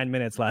 39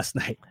 minutes last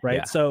night. Right.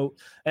 Yeah. So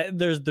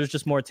there's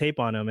just more tape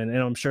on him. And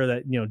I'm sure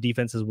that,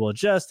 defenses will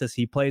adjust as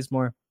he plays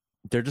more.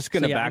 They're just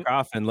going to back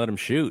off and let him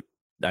shoot,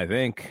 I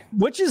think.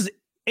 Which is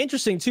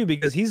interesting too,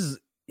 because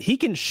he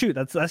can shoot.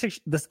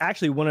 That's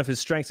actually one of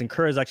his strengths. And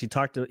Kerr has actually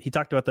talked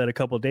about that a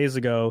couple of days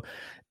ago,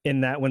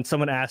 in that when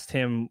someone asked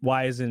him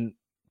why isn't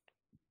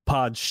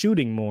Pod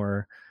shooting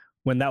more,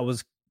 when that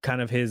was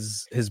kind of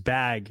his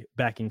bag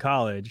back in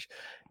college,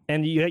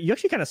 and you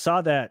actually kind of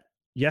saw that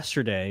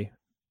yesterday,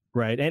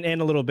 right?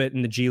 And a little bit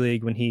in the G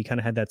League when he kind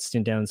of had that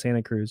stint down in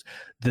Santa Cruz.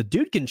 The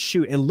dude can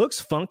shoot. It looks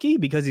funky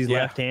because he's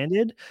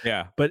left-handed,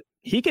 but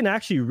he can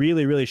actually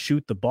really, really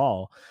shoot the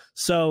ball.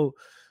 So,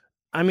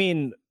 I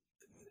mean,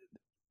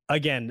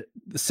 again,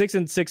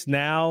 6-6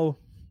 now.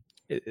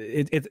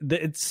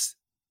 It's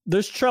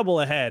there's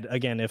trouble ahead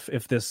again if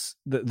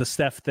the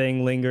Steph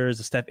thing lingers,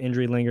 the Steph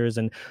injury lingers,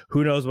 and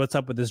who knows what's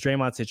up with this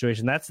Draymond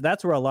situation.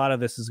 That's where a lot of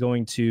this is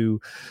going to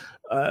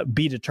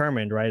be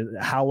determined, right?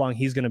 How long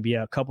he's going to be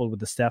out, coupled with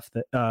the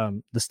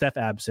Steph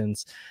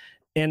absence.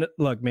 And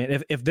look,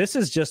 man, if this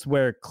is just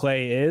where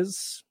Clay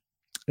is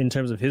in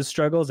terms of his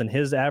struggles and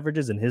his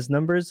averages and his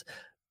numbers,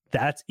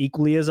 that's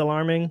equally as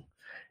alarming.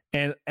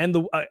 And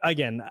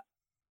again,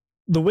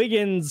 the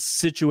Wiggins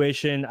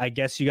situation, I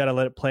guess you got to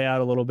let it play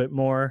out a little bit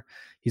more.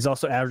 He's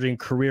also averaging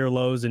career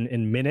lows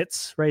in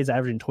minutes, right? He's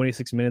averaging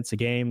 26 minutes a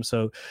game.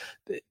 So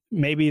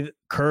maybe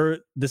Kerr,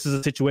 this is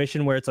a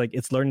situation where it's like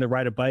it's learning to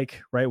ride a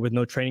bike, right? With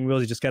no training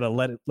wheels. You just got to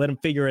let him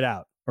figure it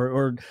out.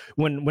 Or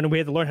when we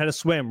had to learn how to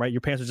swim, right?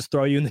 Your parents would just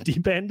throw you in the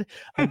deep end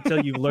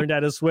until you've learned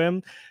how to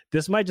swim.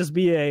 This might just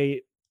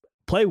be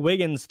play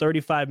Wiggins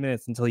 35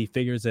 minutes until he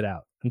figures it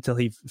out, until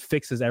he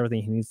fixes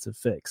everything he needs to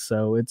fix.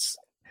 So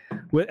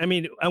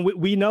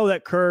we know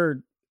that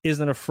Kerr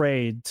isn't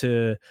afraid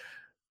to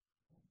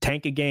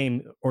tank a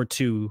game or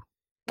two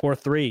or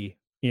three,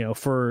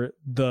 for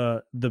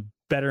the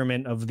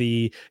betterment of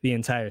the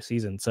entire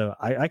season. So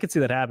I could see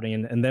that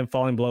happening and then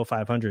falling below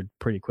 500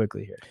 pretty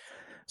quickly here.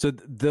 So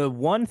the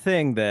one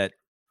thing that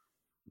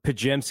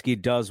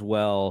Podziemski does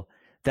well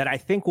that I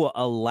think will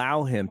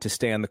allow him to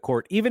stay on the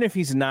court, even if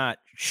he's not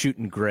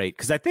shooting great,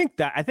 because I think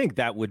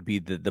that would be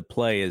the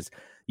play is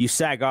you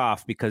sag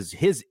off because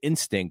his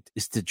instinct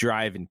is to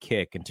drive and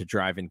kick and to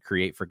drive and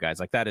create for guys.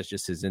 Like that is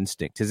just his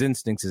instinct. His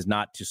instinct is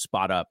not to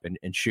spot up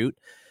and shoot,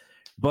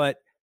 but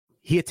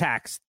he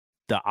attacks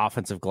the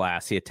offensive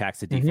glass. He attacks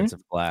the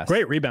defensive glass.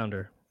 Great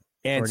rebounder.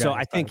 And so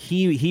I think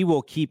he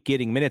will keep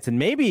getting minutes, and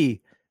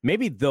maybe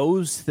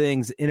those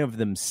things in of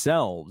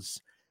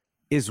themselves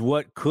is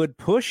what could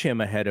push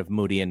him ahead of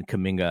Moody and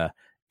Kuminga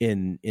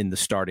in the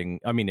starting.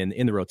 I mean,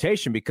 in the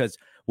rotation, because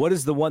what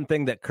is the one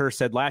thing that Kerr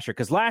said last year?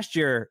 Because last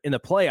year in the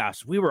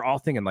playoffs, we were all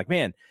thinking like,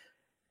 man,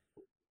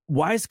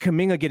 why is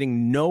Kuminga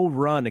getting no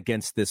run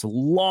against this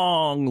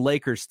long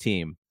Lakers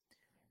team?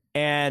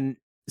 And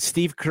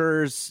Steve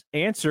Kerr's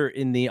answer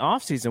in the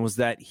offseason was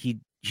that he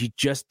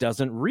just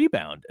doesn't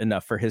rebound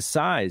enough for his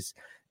size.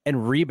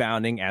 And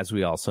rebounding, as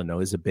we also know,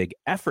 is a big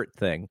effort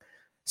thing.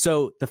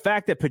 So the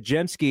fact that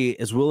Podziemski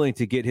is willing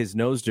to get his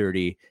nose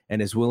dirty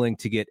and is willing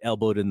to get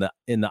elbowed in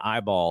the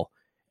eyeball,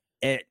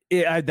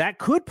 that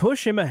could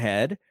push him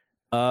ahead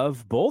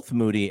of both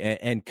Moody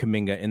and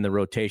Kuminga in the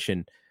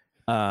rotation.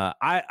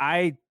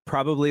 I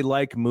probably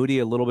like Moody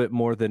a little bit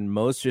more than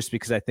most, just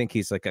because I think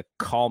he's like a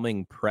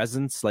calming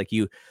presence. Like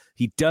he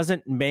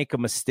doesn't make a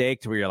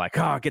mistake to where you're like,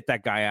 oh, get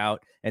that guy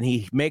out. And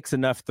he makes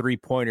enough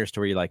 3-pointers to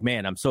where you're like,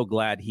 man, I'm so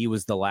glad he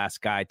was the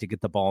last guy to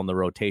get the ball in the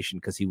rotation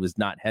because he was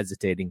not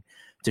hesitating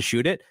to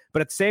shoot it.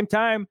 But at the same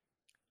time,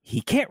 he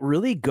can't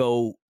really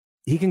go.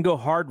 He can go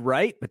hard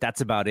right, but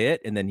that's about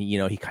it. And then,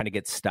 he kind of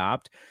gets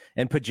stopped.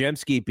 And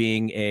Podziemski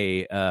being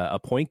a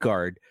point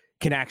guard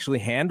can actually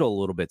handle a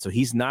little bit. So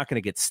he's not going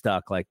to get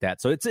stuck like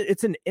that. So it's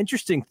an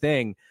interesting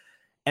thing.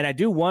 And I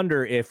do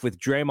wonder if with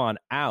Draymond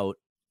out,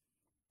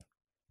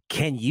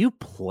 can you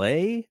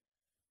play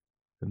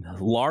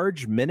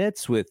large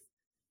minutes with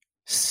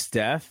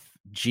Steph,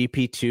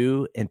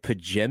 GP2, and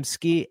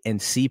Podziemski and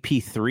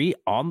CP3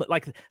 on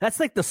that's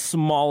like the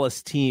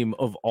smallest team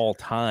of all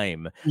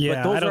time.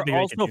 Yeah, but those are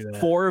also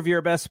 4 of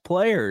your best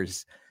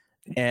players.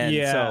 And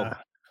so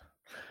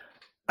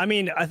I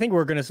mean, I think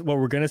what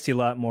we're gonna see a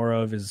lot more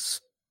of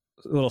is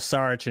a little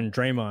Saric and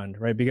Draymond,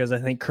 right? Because I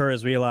think Kerr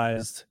has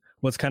realized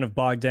what's kind of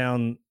bogged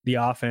down the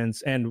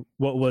offense, and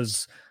what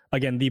was,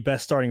 again, the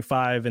best starting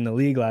 5 in the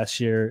league last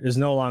year is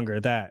no longer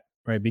that,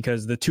 right?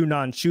 Because the 2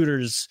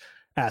 non-shooters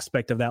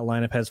aspect of that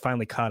lineup has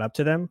finally caught up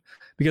to them,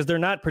 because they're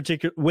not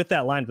with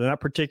that lineup, they're not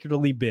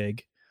particularly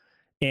big.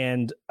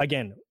 And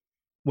again,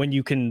 when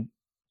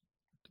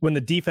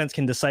the defense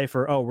can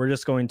decipher, oh, we're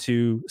just going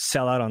to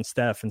sell out on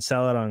Steph and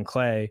sell out on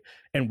Clay,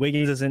 and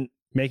Wiggins isn't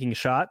making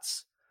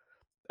shots,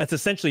 that's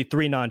essentially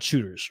 3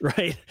 non-shooters,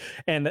 right?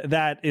 And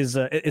that is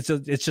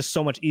it's just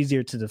so much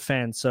easier to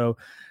defend. So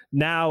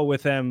now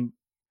with them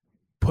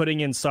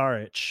putting in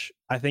Saric,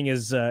 I think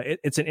it's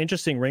an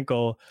interesting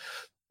wrinkle,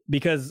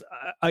 because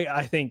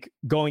I think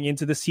going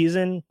into the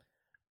season,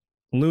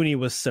 Looney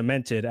was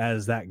cemented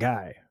as that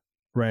guy,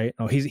 right?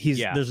 Oh,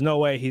 there's no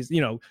way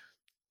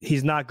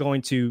he's not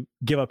going to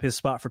give up his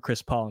spot for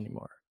Chris Paul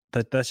anymore.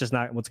 That's just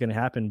not what's going to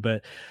happen.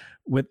 But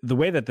with the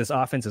way that this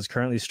offense is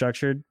currently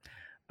structured,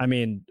 I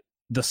mean,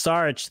 the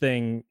Saric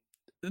thing,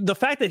 the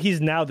fact that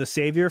he's now the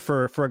savior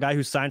for a guy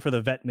who signed for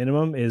the vet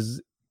minimum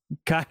is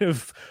kind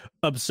of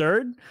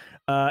absurd.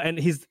 And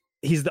he's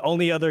the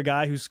only other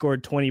guy who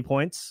scored 20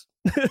 points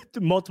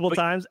multiple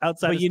times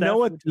outside. But you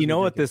know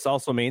what this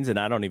also means, and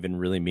I don't even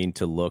really mean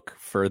to look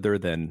further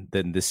than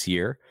this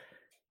year.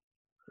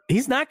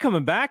 He's not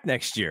coming back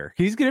next year.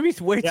 He's going to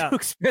be way too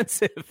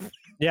expensive.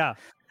 Yeah.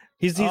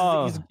 He's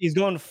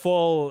going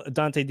full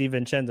Dante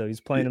DiVincenzo. He's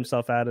playing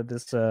himself out of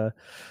this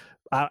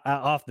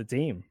off the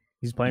team.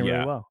 He's playing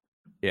really well.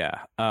 Yeah.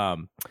 All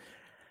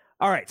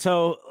right.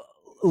 So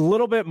a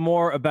little bit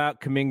more about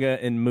Kuminga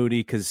and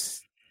Moody,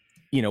 because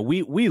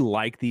we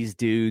like these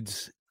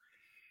dudes.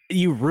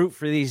 You root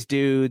for these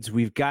dudes.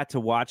 We've got to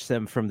watch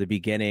them from the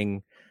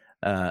beginning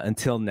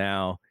until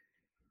now.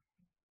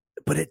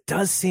 But it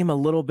does seem a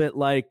little bit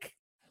like,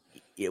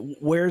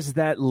 where's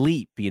that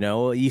leap?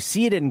 You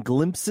see it in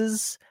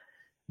glimpses,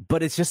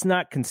 but it's just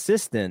not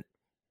consistent.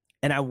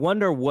 And I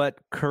wonder what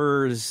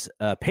Kerr's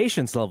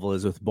patience level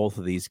is with both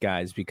of these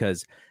guys,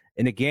 because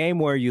in a game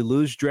where you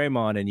lose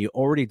Draymond and you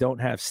already don't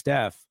have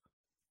Steph,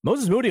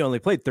 Moses Moody only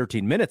played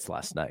 13 minutes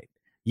last night.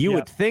 You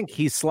would think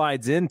he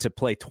slides in to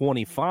play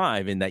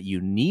 25 and that you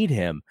need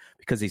him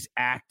because he's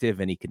active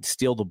and he can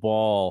steal the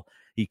ball.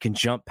 He can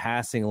jump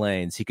passing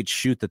lanes. He could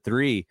shoot the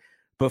three.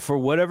 But for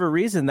whatever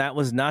reason, that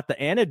was not the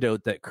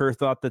antidote that Kerr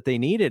thought that they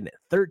needed.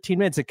 13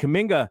 minutes. And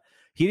Kuminga,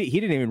 he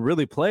didn't even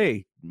really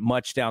play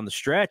much down the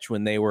stretch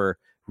when they were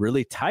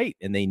really tight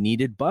and they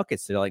needed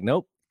buckets. They're like,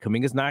 nope,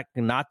 Kuminga's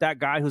not that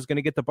guy who's going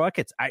to get the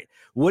buckets.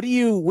 What do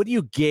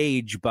you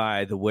gauge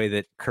by the way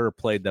that Kerr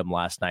played them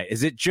last night?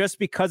 Is it just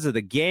because of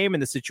the game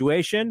and the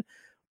situation,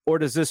 or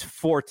does this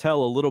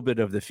foretell a little bit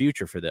of the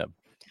future for them?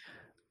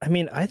 I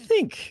mean, I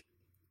think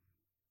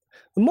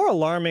the more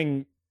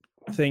alarming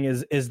thing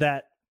is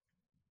that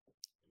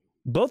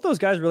both those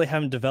guys really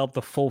haven't developed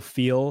the full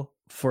feel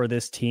for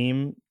this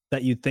team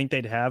that you'd think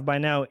they'd have by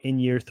now in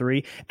year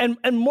 3, and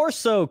more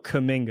so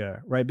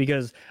Kuminga, right?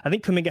 Because I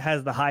think Kuminga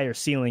has the higher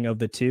ceiling of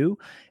the two,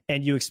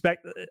 and you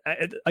expect,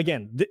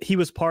 again, he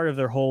was part of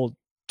their whole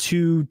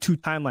two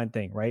timeline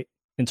thing, right?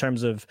 In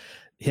terms of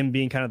him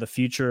being kind of the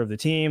future of the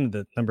team,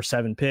 the number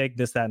 7 pick,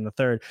 this, that, and the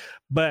third.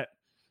 But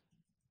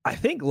I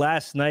think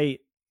last night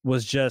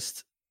was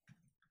just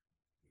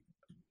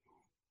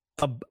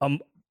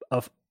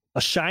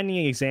a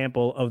shining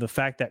example of the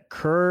fact that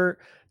Kerr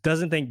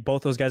doesn't think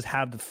both those guys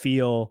have the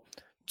feel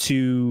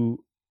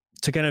to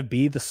kind of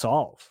be the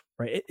solve,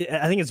 right?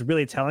 I think it's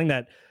really telling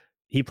that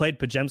he played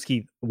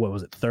Podziemski,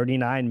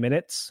 39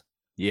 minutes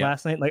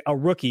last night? Like a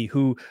rookie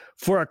who,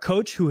 for a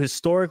coach who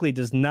historically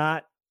does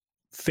not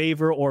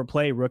favor or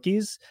play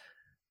rookies,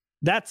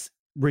 that's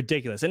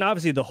ridiculous. And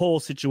obviously the whole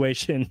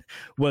situation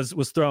was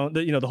thrown,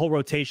 the whole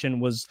rotation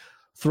was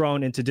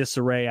thrown into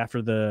disarray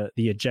after the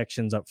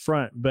ejections up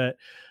front. But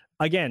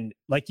again,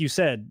 like you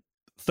said,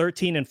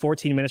 13 and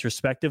 14 minutes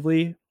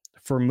respectively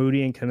for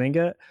Moody and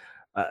Kuminga.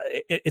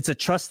 It's a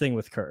trust thing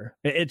with Kerr.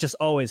 It just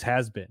always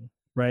has been,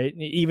 right?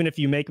 Even if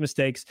you make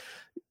mistakes,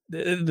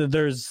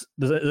 there's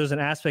an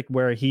aspect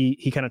where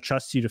he kind of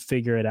trusts you to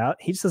figure it out.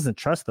 He just doesn't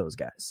trust those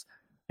guys.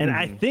 And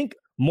I think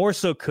more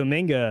so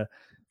Kuminga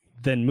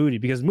than Moody,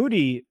 because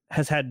Moody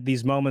has had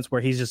these moments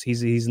where he's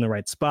in the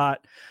right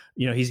spot.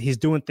 He's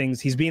doing things.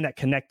 He's being that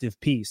connective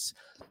piece.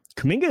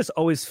 Kuminga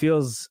always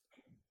feels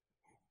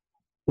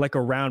like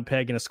a round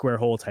peg in a square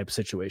hole type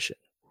situation,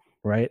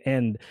 right?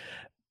 And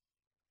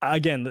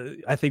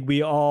again, I think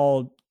we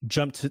all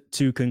jumped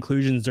to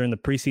conclusions during the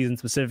preseason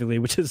specifically,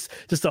 which is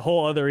just a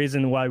whole other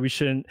reason why we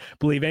shouldn't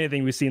believe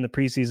anything we see in the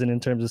preseason in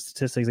terms of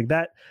statistics like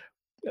that.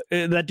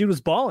 That dude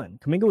was balling.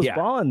 Kuminga was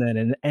balling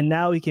then, and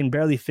now he can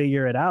barely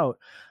figure it out.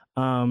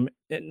 And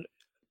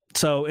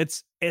so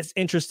it's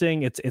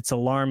interesting. It's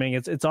alarming.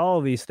 It's all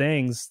of these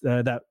things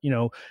that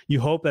you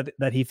hope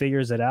that he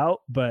figures it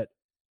out, but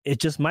it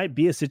just might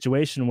be a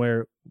situation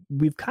where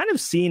we've kind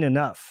of seen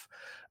enough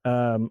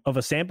of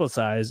a sample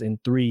size in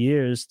 3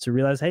 years to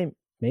realize, hey,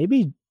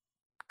 maybe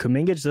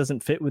Kuminga just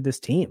doesn't fit with this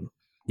team.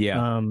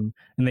 Yeah. And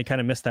they kind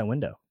of missed that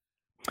window.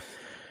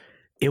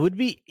 It would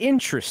be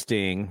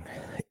interesting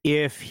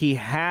if he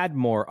had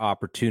more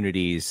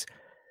opportunities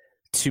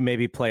to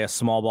maybe play a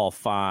small ball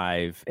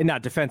 5 and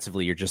not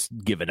defensively. You're just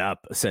giving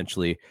up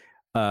essentially,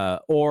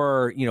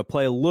 or,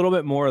 play a little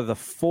bit more of the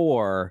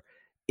 4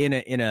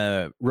 in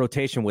a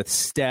rotation with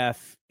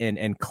Steph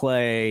and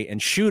Clay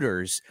and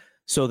shooters,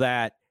 so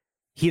that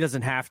he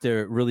doesn't have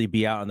to really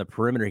be out on the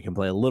perimeter. He can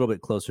play a little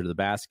bit closer to the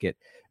basket,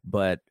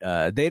 but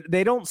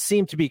they don't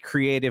seem to be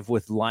creative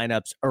with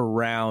lineups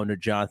around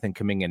Jonathan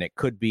Kuminga. And it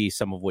could be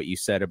some of what you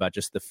said about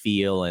just the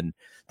feel and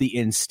the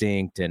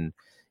instinct, and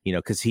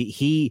because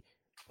he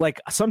like,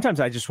 sometimes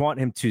I just want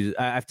him to.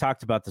 I've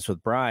talked about this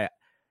with Bri.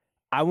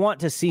 I want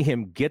to see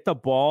him get the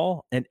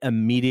ball and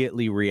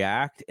immediately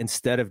react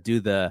instead of do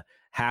the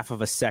half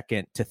of a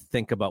second to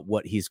think about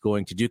what he's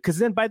going to do. Because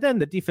then by then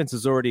the defense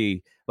is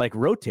already like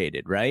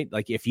rotated, right?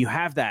 Like if you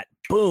have that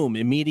boom,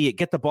 immediate,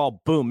 get the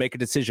ball, boom, make a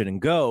decision and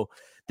go,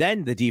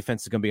 then the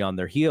defense is going to be on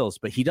their heels.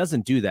 But he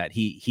doesn't do that.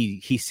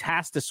 He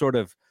has to sort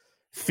of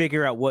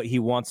figure out what he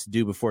wants to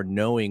do before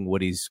knowing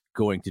what he's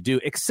going to do,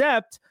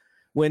 except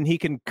when he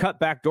can cut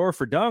back door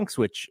for dunks,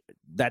 which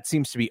that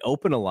seems to be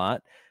open a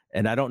lot.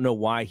 And I don't know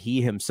why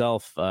he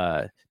himself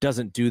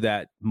doesn't do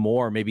that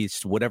more. Maybe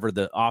it's whatever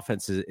the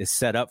offense is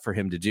set up for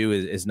him to do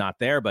is not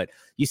there. But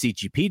you see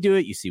GP do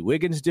it. You see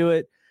Wiggins do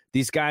it.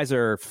 These guys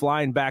are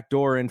flying back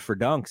door in for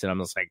dunks. And I'm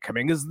just like,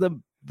 Kuminga's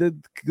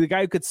the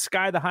guy who could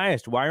sky the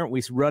highest. Why aren't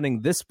we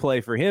running this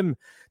play for him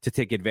to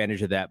take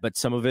advantage of that? But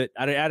some of it,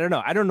 I don't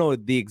know. I don't know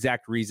the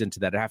exact reason to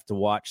that. I have to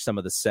watch some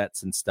of the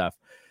sets and stuff.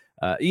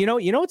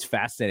 It's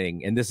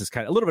fascinating. And this is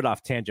kind of a little bit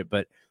off tangent,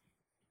 but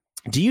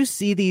do you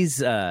see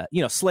these?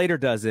 Slater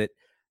does it.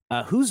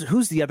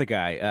 Who's the other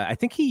guy? I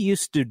think he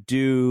used to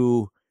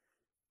do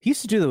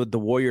the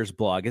Warriors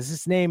blog. Is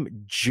his name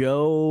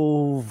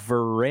Joe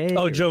Verret?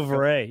 Oh, Joe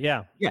Verret.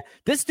 Yeah. Yeah.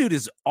 This dude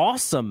is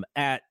awesome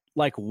at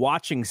like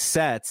watching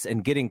sets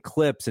and getting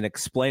clips and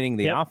explaining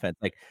the offense.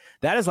 Like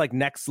that is like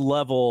next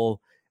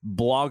level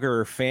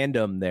blogger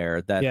fandom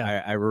there that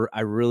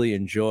I really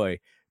enjoy.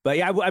 But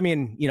yeah, I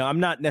mean, I'm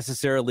not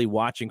necessarily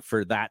watching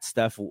for that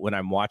stuff when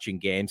I'm watching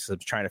games. So I'm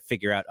trying to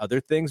figure out other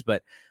things,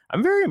 but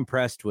I'm very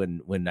impressed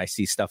when I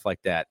see stuff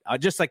like that.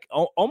 Just like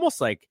almost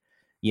like,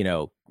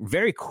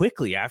 very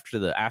quickly after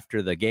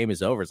the game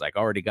is over, it's like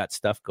already got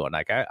stuff going.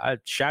 Like I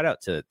shout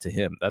out to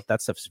him.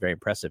 That stuff is very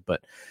impressive.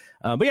 But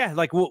yeah,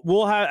 like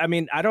we'll have. I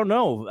mean, I don't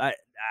know.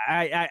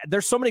 I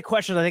there's so many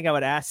questions I think I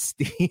would ask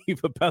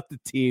Steve about the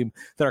team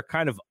that are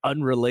kind of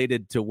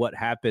unrelated to what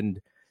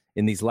happened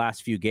in these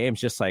last few games.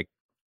 Just like,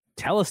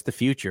 tell us the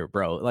future,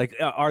 bro. Like,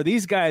 are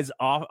these guys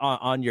off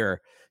on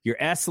your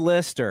S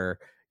list, or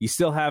you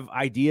still have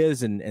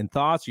ideas and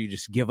thoughts, or you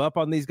just give up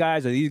on these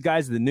guys? Are these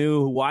guys the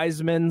new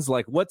Wisemans?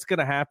 Like, what's going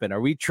to happen?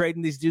 Are we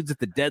trading these dudes at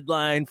the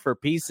deadline for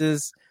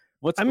pieces?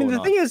 The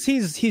thing is,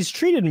 he's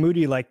treated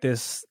Moody like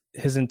this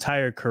his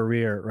entire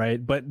career,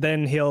 right? But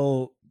then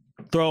he'll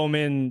throw him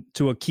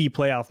into a key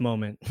playoff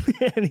moment,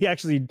 and he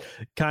actually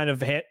kind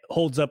of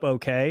holds up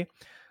okay.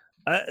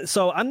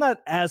 So I'm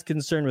not as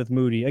concerned with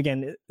Moody.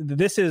 Again,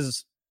 this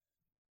is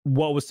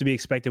what was to be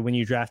expected when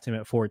you draft him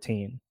at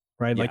 14,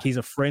 right? Yeah. Like, he's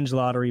a fringe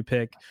lottery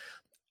pick.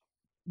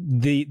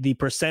 The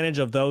percentage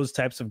of those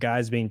types of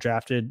guys being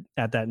drafted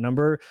at that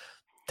number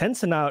tends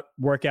to not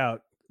work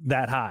out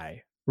that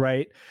high,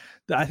 right?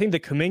 I think the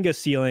Kuminga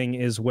ceiling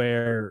is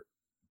where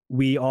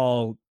we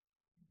all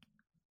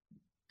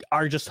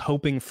are just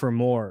hoping for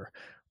more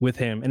with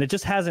him, and it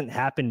just hasn't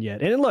happened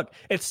yet. And look,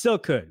 it still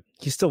could.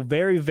 He's still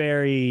very,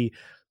 very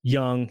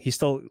young.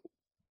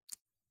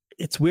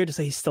 It's weird to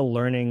say he's still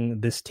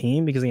learning this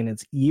team, because again,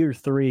 it's year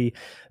 3.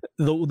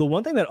 The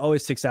one thing that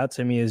always sticks out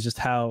to me is just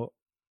how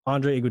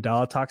Andre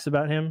Iguodala talks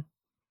about him,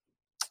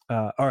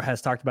 or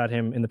has talked about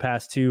him in the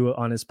past too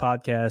on his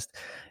podcast,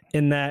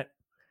 in that,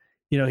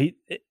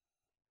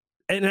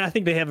 and I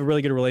think they have a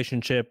really good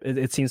relationship.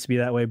 It seems to be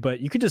that way, but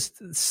you could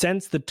just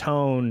sense the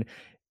tone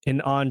in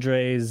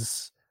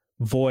Andre's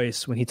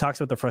voice when he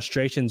talks about the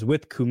frustrations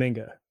with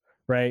Kuminga,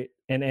 right?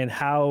 And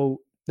how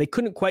they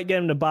couldn't quite get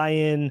him to buy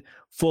in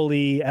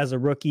fully as a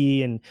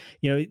rookie. And,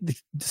 the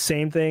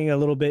same thing a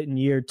little bit in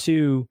year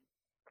 2.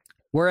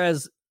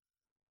 Whereas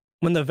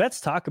when the vets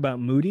talk about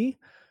Moody,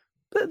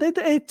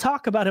 they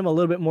talk about him a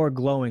little bit more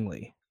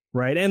glowingly,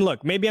 right? And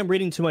look, maybe I'm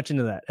reading too much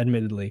into that,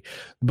 admittedly,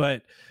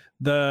 but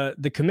the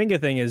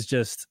Kuminga thing is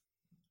just,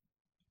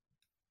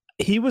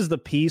 he was the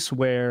piece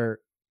where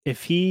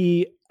if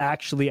he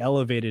actually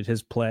elevated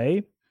his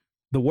play,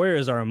 the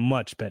Warriors are a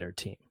much better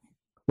team,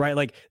 right?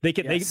 Like,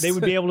 they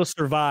would be able to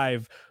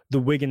survive the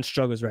Wiggins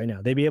struggles right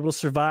now. They'd be able to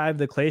survive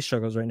the Clay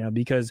struggles right now,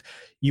 because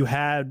you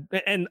had,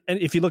 and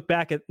if you look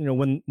back at,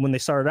 when they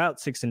started out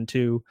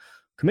 6-2,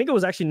 Kuminga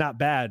was actually not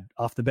bad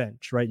off the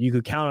bench, right? You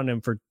could count on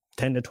him for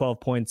 10 to 12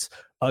 points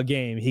a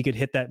game. He could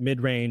hit that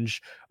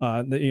mid-range,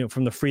 from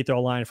the free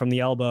throw line, from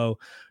the elbow,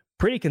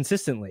 pretty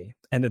consistently.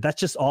 And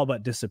that's just all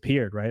but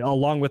disappeared, right?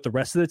 Along with the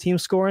rest of the team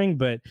scoring,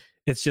 but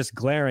it's just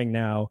glaring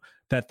now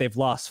that they've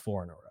lost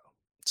 4 in a row.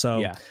 So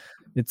yeah,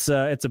 it's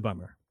a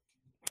bummer.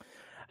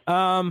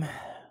 What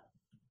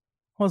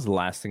was the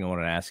last thing I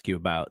wanted to ask you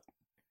about?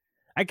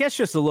 I guess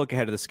just a look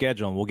ahead of the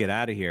schedule, and we'll get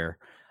out of here.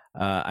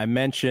 I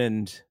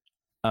mentioned,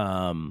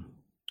 I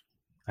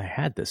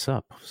had this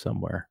up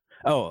somewhere.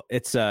 Oh,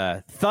 it's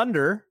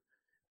Thunder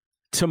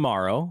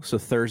tomorrow, so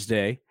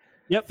Thursday.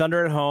 Yep.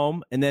 Thunder at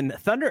home, and then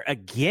Thunder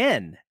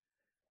again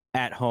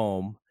at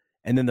home,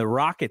 and then the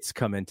Rockets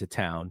come into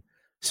town.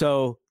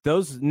 So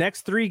those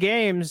next 3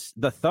 games,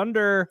 the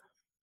Thunder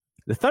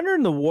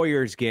and the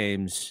Warriors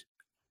games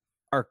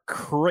are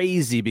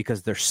crazy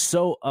because they're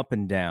so up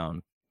and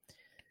down.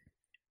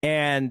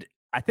 And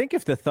I think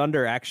if the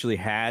Thunder actually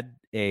had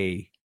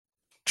a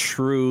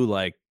true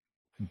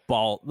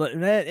ball,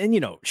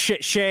 and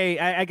Shea,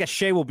 I guess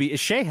Shea will be. Is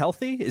Shea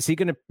healthy? Is he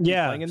going to?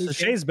 Yeah, so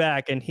Shea's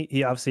back, and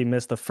he obviously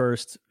missed the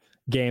first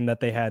game that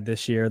they had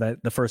this year,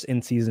 that the first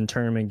in-season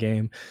tournament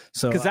game.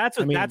 So because that's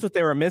what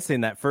they were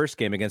missing that first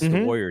game against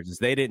the Warriors, is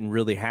they didn't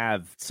really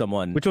have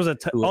someone. Which was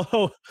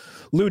although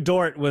Lou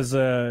Dort was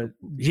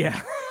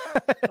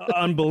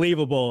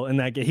unbelievable in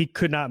that game. He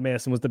could not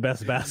miss and was the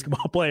best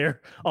basketball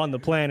player on the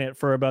planet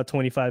for about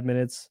 25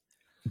 minutes.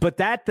 But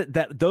that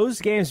those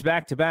games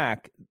back to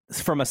back,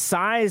 from a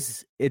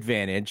size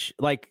advantage,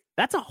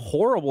 that's a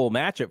horrible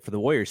matchup for the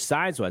Warriors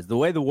size wise. The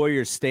way the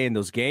Warriors stay in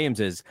those games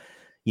is,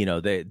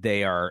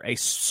 they are a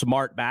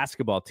smart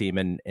basketball team,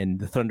 and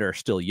the Thunder are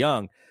still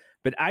young.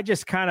 But I'm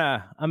just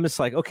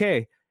like,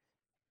 okay,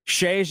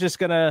 Shea's just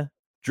gonna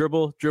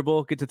dribble,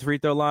 get to the free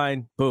throw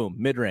line, boom,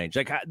 mid range.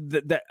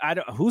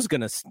 Who's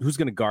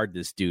gonna guard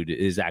this dude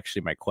is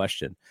actually my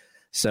question.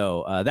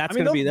 So that's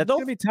gonna be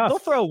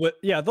tough.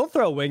 They'll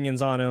throw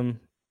Wiggins on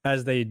him,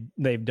 as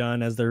they've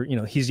done, as their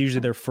he's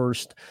usually their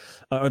first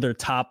or their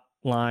top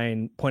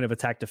line point of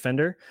attack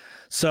defender.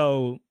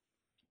 So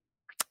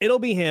it'll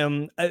be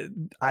him.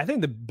 I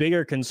think the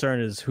bigger concern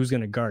is who's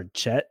going to guard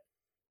Chet,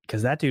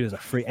 because that dude is a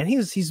freak, and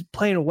he's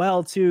playing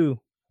well too.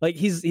 Like,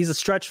 he's a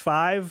stretch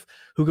 5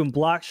 who can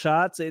block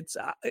shots.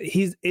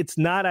 It's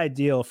not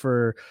ideal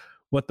for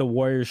what the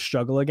Warriors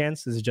struggle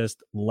against, is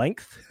just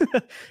length.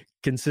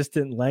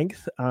 consistent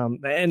length.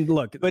 And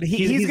look, but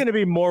he's going to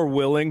be more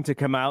willing to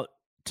come out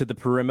to the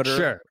perimeter,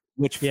 sure,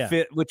 which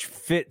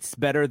fits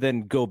better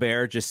than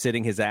Gobert just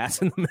sitting his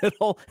ass in the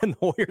middle, and the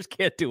Warriors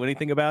can't do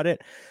anything about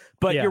it.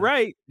 But you're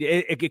right,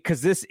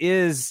 because this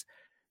is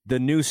the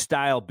new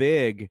style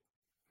big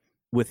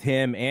with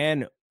him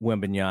and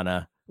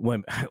Wembanyama.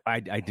 I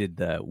did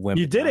the Wembanyama.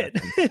 You did it.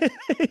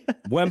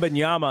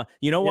 Wembanyama.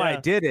 You know why I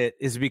did it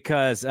is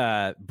because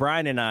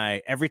Brian and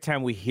I, every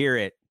time we hear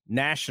it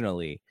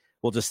nationally,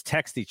 we'll just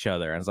text each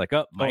other. And it's like,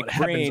 Mike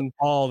Breen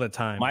all the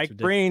time. Mike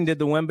Breen did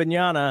the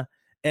Wembanyama.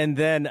 And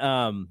then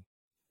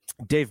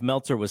Dave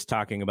Meltzer was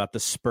talking about the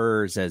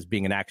Spurs as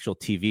being an actual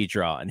TV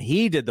draw, and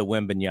he did the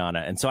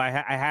Wembanyama. And so I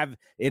have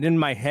it in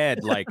my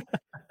head, like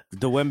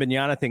the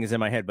Wembanyama thing is in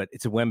my head, but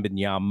it's a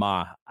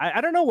Wembanyama.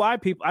 I don't know why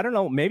people. I don't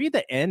know. Maybe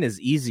the N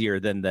is easier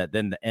than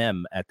the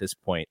M at this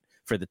point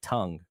for the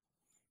tongue.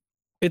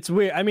 It's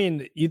weird. I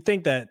mean, you'd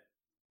think that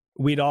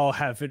we'd all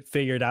have it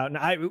figured out, and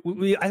I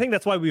think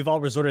that's why we've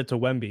all resorted to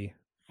Wemby,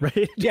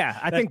 right? Yeah,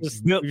 I think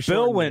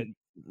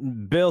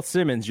Bill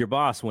Simmons, your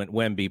boss, went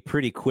Wemby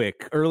pretty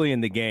quick early in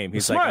the game.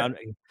 He's smart.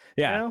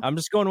 I'm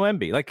just going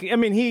Wemby. Like, I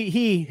mean,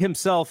 he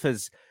himself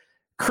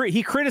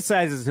he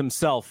criticizes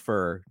himself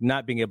for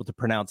not being able to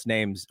pronounce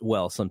names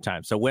well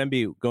sometimes. So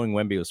going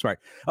Wemby was smart.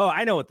 Oh,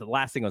 I know what the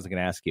last thing I was going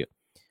to ask you.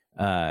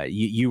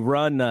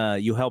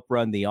 You help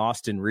run the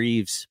Austin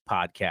Reeves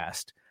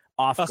podcast.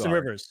 Austin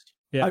Rivers.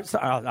 Yeah,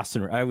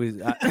 Austin.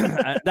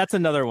 That's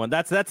another one.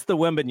 That's the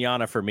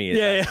Wembanyama for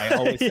me. I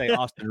always say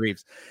Austin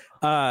Reeves.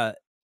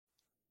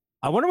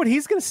 I wonder what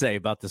he's going to say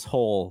about this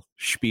whole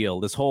spiel,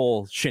 this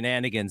whole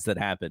shenanigans that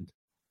happened.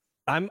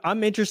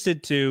 I'm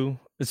interested too,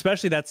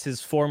 especially that's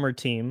his former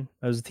team.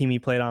 That was the team he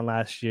played on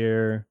last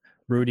year.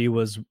 Rudy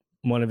was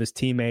one of his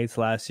teammates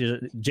last year.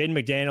 Jaden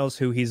McDaniels,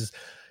 who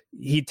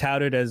he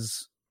touted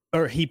as,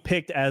 or he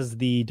picked as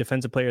the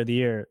defensive player of the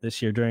year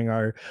this year during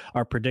our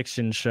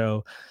prediction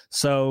show.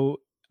 So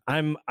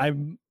I'm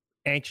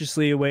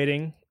anxiously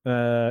awaiting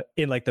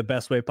in like the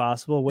best way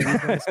possible what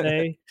he's going to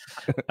say.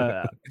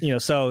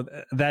 So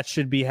that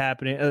should be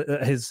happening.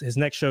 His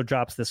next show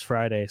drops this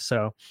Friday,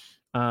 so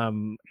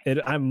I'm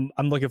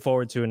looking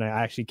forward to it, and I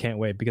actually can't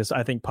wait because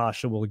I think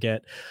Pasha will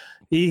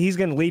he's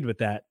going to lead with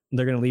that.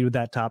 They're going to lead with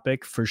that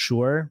topic for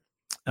sure.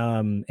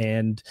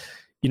 And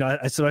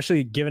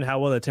especially given how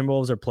well the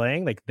Timberwolves are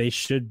playing, like they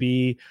should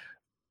be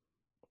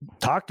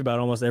talked about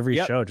almost every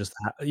show. Just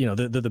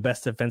they're the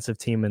best defensive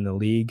team in the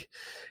league.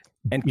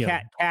 And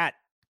Cat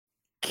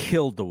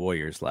killed the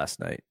Warriors last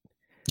night.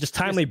 Just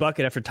timely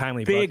bucket after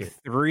timely big bucket.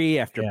 Three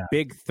after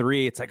big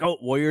three. It's like,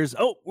 Warriors.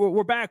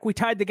 We're back. We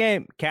tied the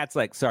game. Cat's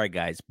like, sorry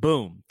guys.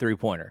 Boom,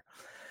 3-pointer.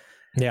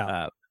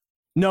 Yeah.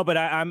 No, but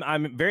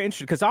I'm very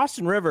interested because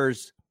Austin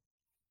Rivers,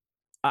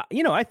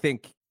 I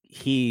think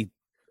he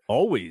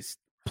always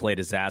played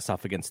his ass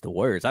off against the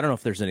Warriors. I don't know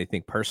if there's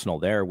anything personal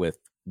there with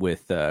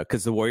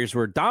because the Warriors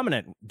were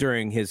dominant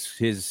during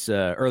his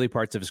early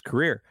parts of his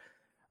career.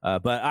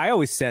 But I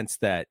always sense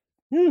that,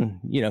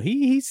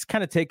 he's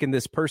kind of taken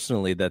this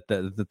personally that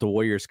the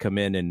Warriors come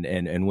in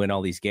and win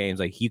all these games.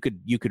 Like you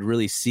could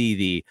really see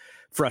the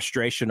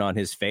frustration on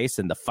his face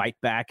and the fight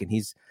back. And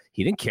he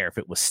didn't care if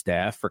it was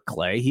Steph or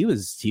Clay. He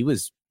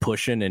was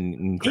pushing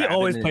and he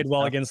always played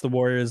well against the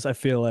Warriors. I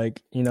feel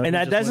like, and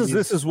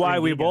this is why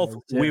we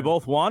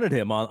both wanted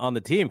him on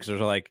the team. Cause we're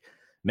like,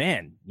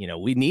 man,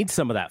 we need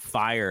some of that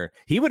fire.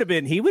 He would have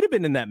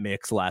been in that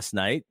mix last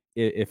night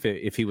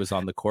if he was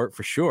on the court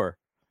for sure.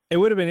 It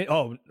would have been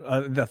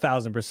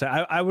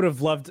 1,000%. I would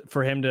have loved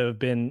for him to have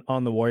been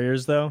on the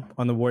Warriors, though,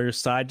 on the Warriors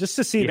side, just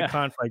to see the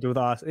conflict with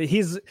Austin.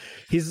 He's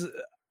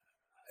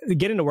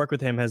getting to work with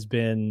him has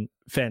been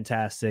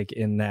fantastic.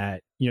 In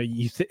that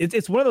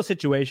it's one of those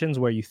situations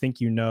where you think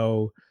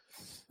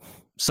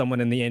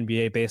someone in the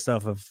NBA based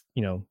off of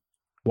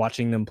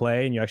watching them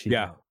play, and you actually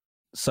don't.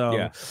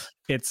 So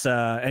it's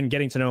and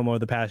getting to know him over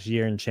the past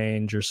year and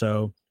change or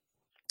so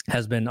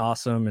has been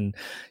awesome, and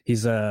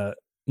he's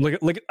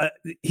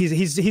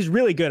he's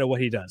really good at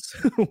what he does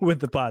with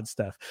the pod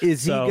stuff.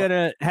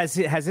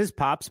 Has his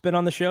pops been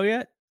on the show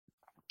yet?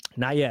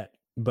 Not yet,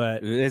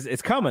 but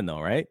it's coming though,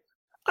 right?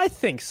 I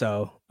think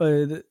so.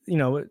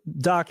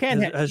 Doc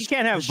can't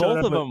have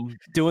both of them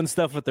doing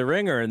stuff with the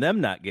Ringer and them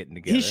not getting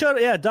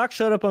together. Doc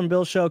showed up on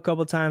Bill's show a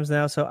couple times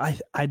now, so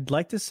I'd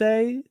like to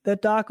say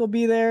that Doc will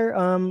be there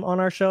on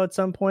our show at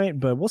some point,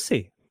 but we'll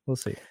see.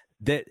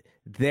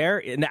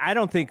 And I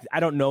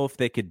don't know if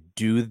they could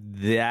do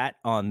that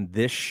on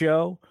this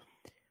show,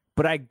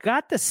 but I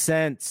got the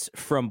sense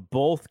from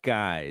both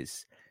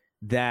guys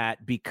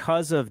that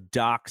because of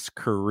Doc's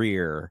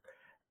career,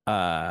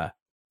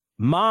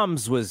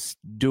 Moms was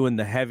doing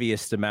the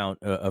heaviest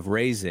amount of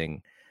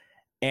raising.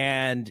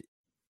 And,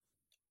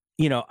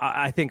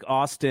 I think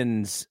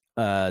Austin's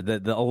a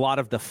lot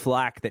of the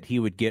flack that he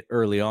would get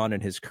early on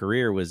in his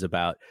career was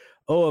about,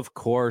 of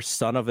course,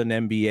 son of an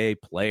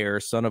NBA player,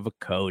 son of a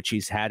coach.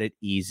 He's had it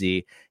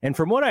easy. And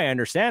from what I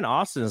understand,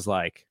 Austin is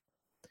like,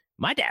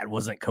 my dad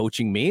wasn't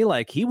coaching me.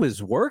 Like he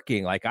was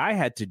working. Like I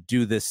had to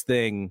do this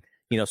thing,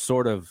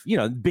 sort of,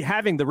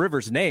 having the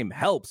Rivers name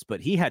helps,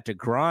 but he had to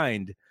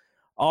grind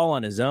all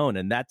on his own.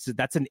 And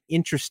that's an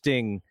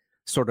interesting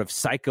sort of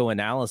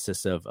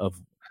psychoanalysis of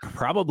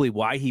probably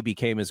why he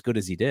became as good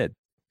as he did.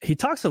 He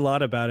talks a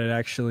lot about it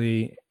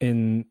actually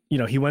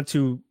he went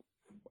to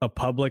a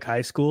public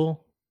high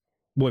school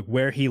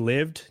where he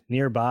lived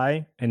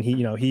nearby, and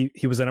he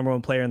was the number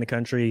one player in the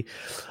country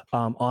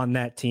on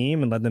that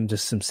team and led them to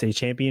some state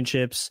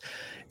championships.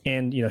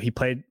 And he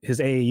played, his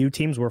AAU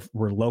teams were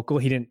local.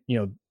 He didn't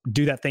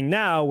do that thing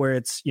now where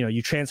it's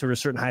you transfer to a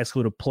certain high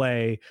school to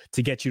play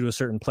to get you to a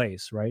certain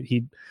place, right?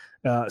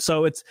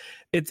 So it's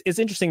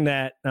interesting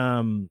that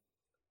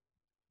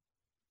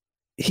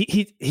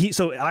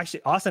so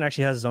actually Austin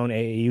actually has his own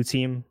AAU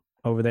team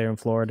over there in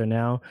Florida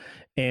now,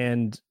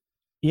 and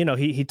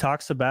he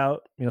talks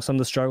about some of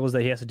the struggles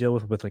that he has to deal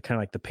with like kind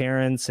of like the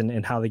parents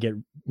and how they get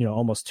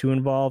almost too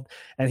involved,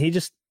 and he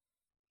just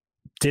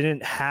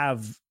didn't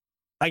have,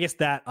 I guess,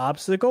 that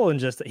obstacle, and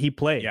just that he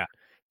played. Yeah.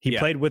 He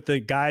played with the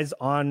guys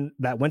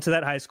that went to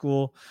that high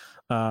school,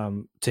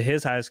 to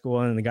his high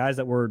school, and the guys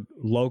that were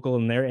local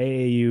in their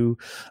AAU,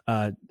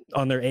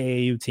 on their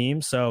AAU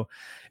team. So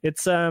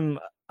it's I'm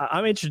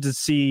interested to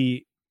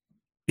see.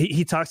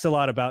 He talks a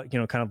lot about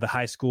kind of the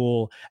high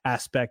school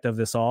aspect of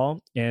this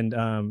all, and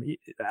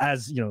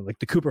as like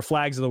the Cooper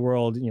Flags of the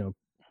world,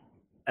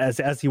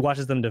 as he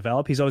watches them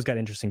develop, he's always got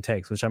interesting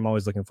takes, which I'm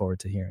always looking forward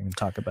to hearing him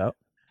talk about.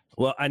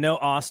 Well, I know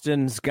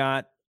Austin's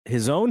got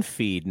his own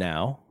feed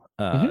now.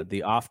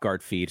 The Off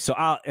Guard feed. So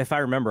if I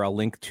remember, I'll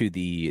link to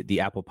the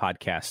Apple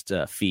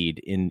Podcast feed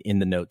in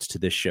the notes to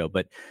this show.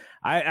 But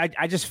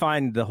I just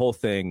find the whole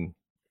thing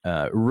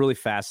really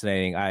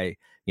fascinating.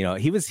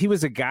 He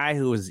was a guy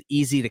who was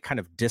easy to kind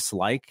of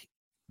dislike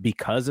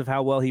because of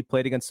how well he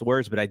played against the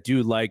Warriors. But I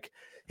do like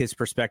his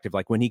perspective.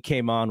 Like when he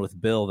came on with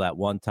Bill that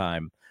one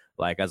time,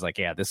 like I was like,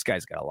 yeah, this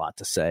guy's got a lot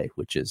to say,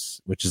 which is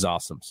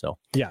awesome. So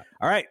yeah.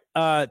 All right.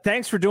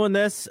 Thanks for doing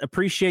this.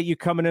 Appreciate you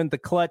coming in the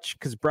clutch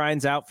because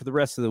Brian's out for the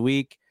rest of the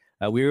week.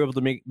 We were able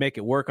to make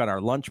it work on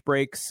our lunch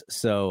breaks.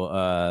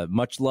 So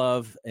much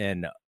love,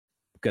 and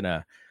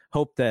gonna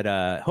hope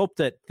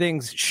that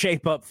things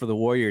shape up for the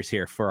Warriors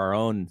here for our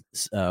own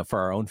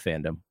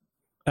fandom.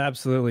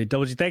 Absolutely.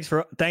 Double G,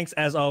 thanks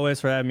as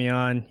always for having me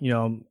on.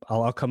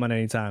 I'll come on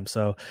anytime.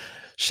 So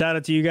shout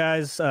out to you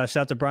guys. Shout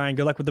out to Brian.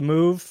 Good luck with the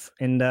move.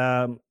 And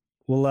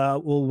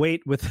we'll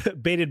wait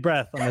with bated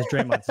breath on this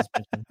Draymond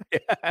suspension.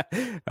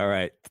 Yeah. All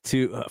right.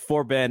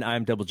 For Ben,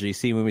 I'm Double G.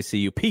 See you when we see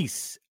you.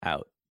 Peace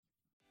out.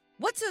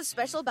 What's so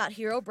special about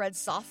Hero Bread's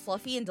soft,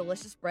 fluffy, and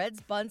delicious breads,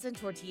 buns, and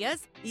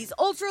tortillas? These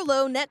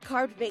ultra-low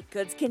net-carb baked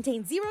goods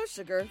contain zero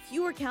sugar,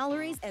 fewer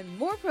calories, and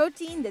more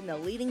protein than the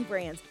leading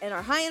brands, and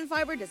are high in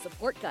fiber to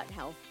support gut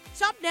health.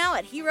 Shop now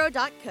at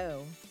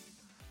Hero.co.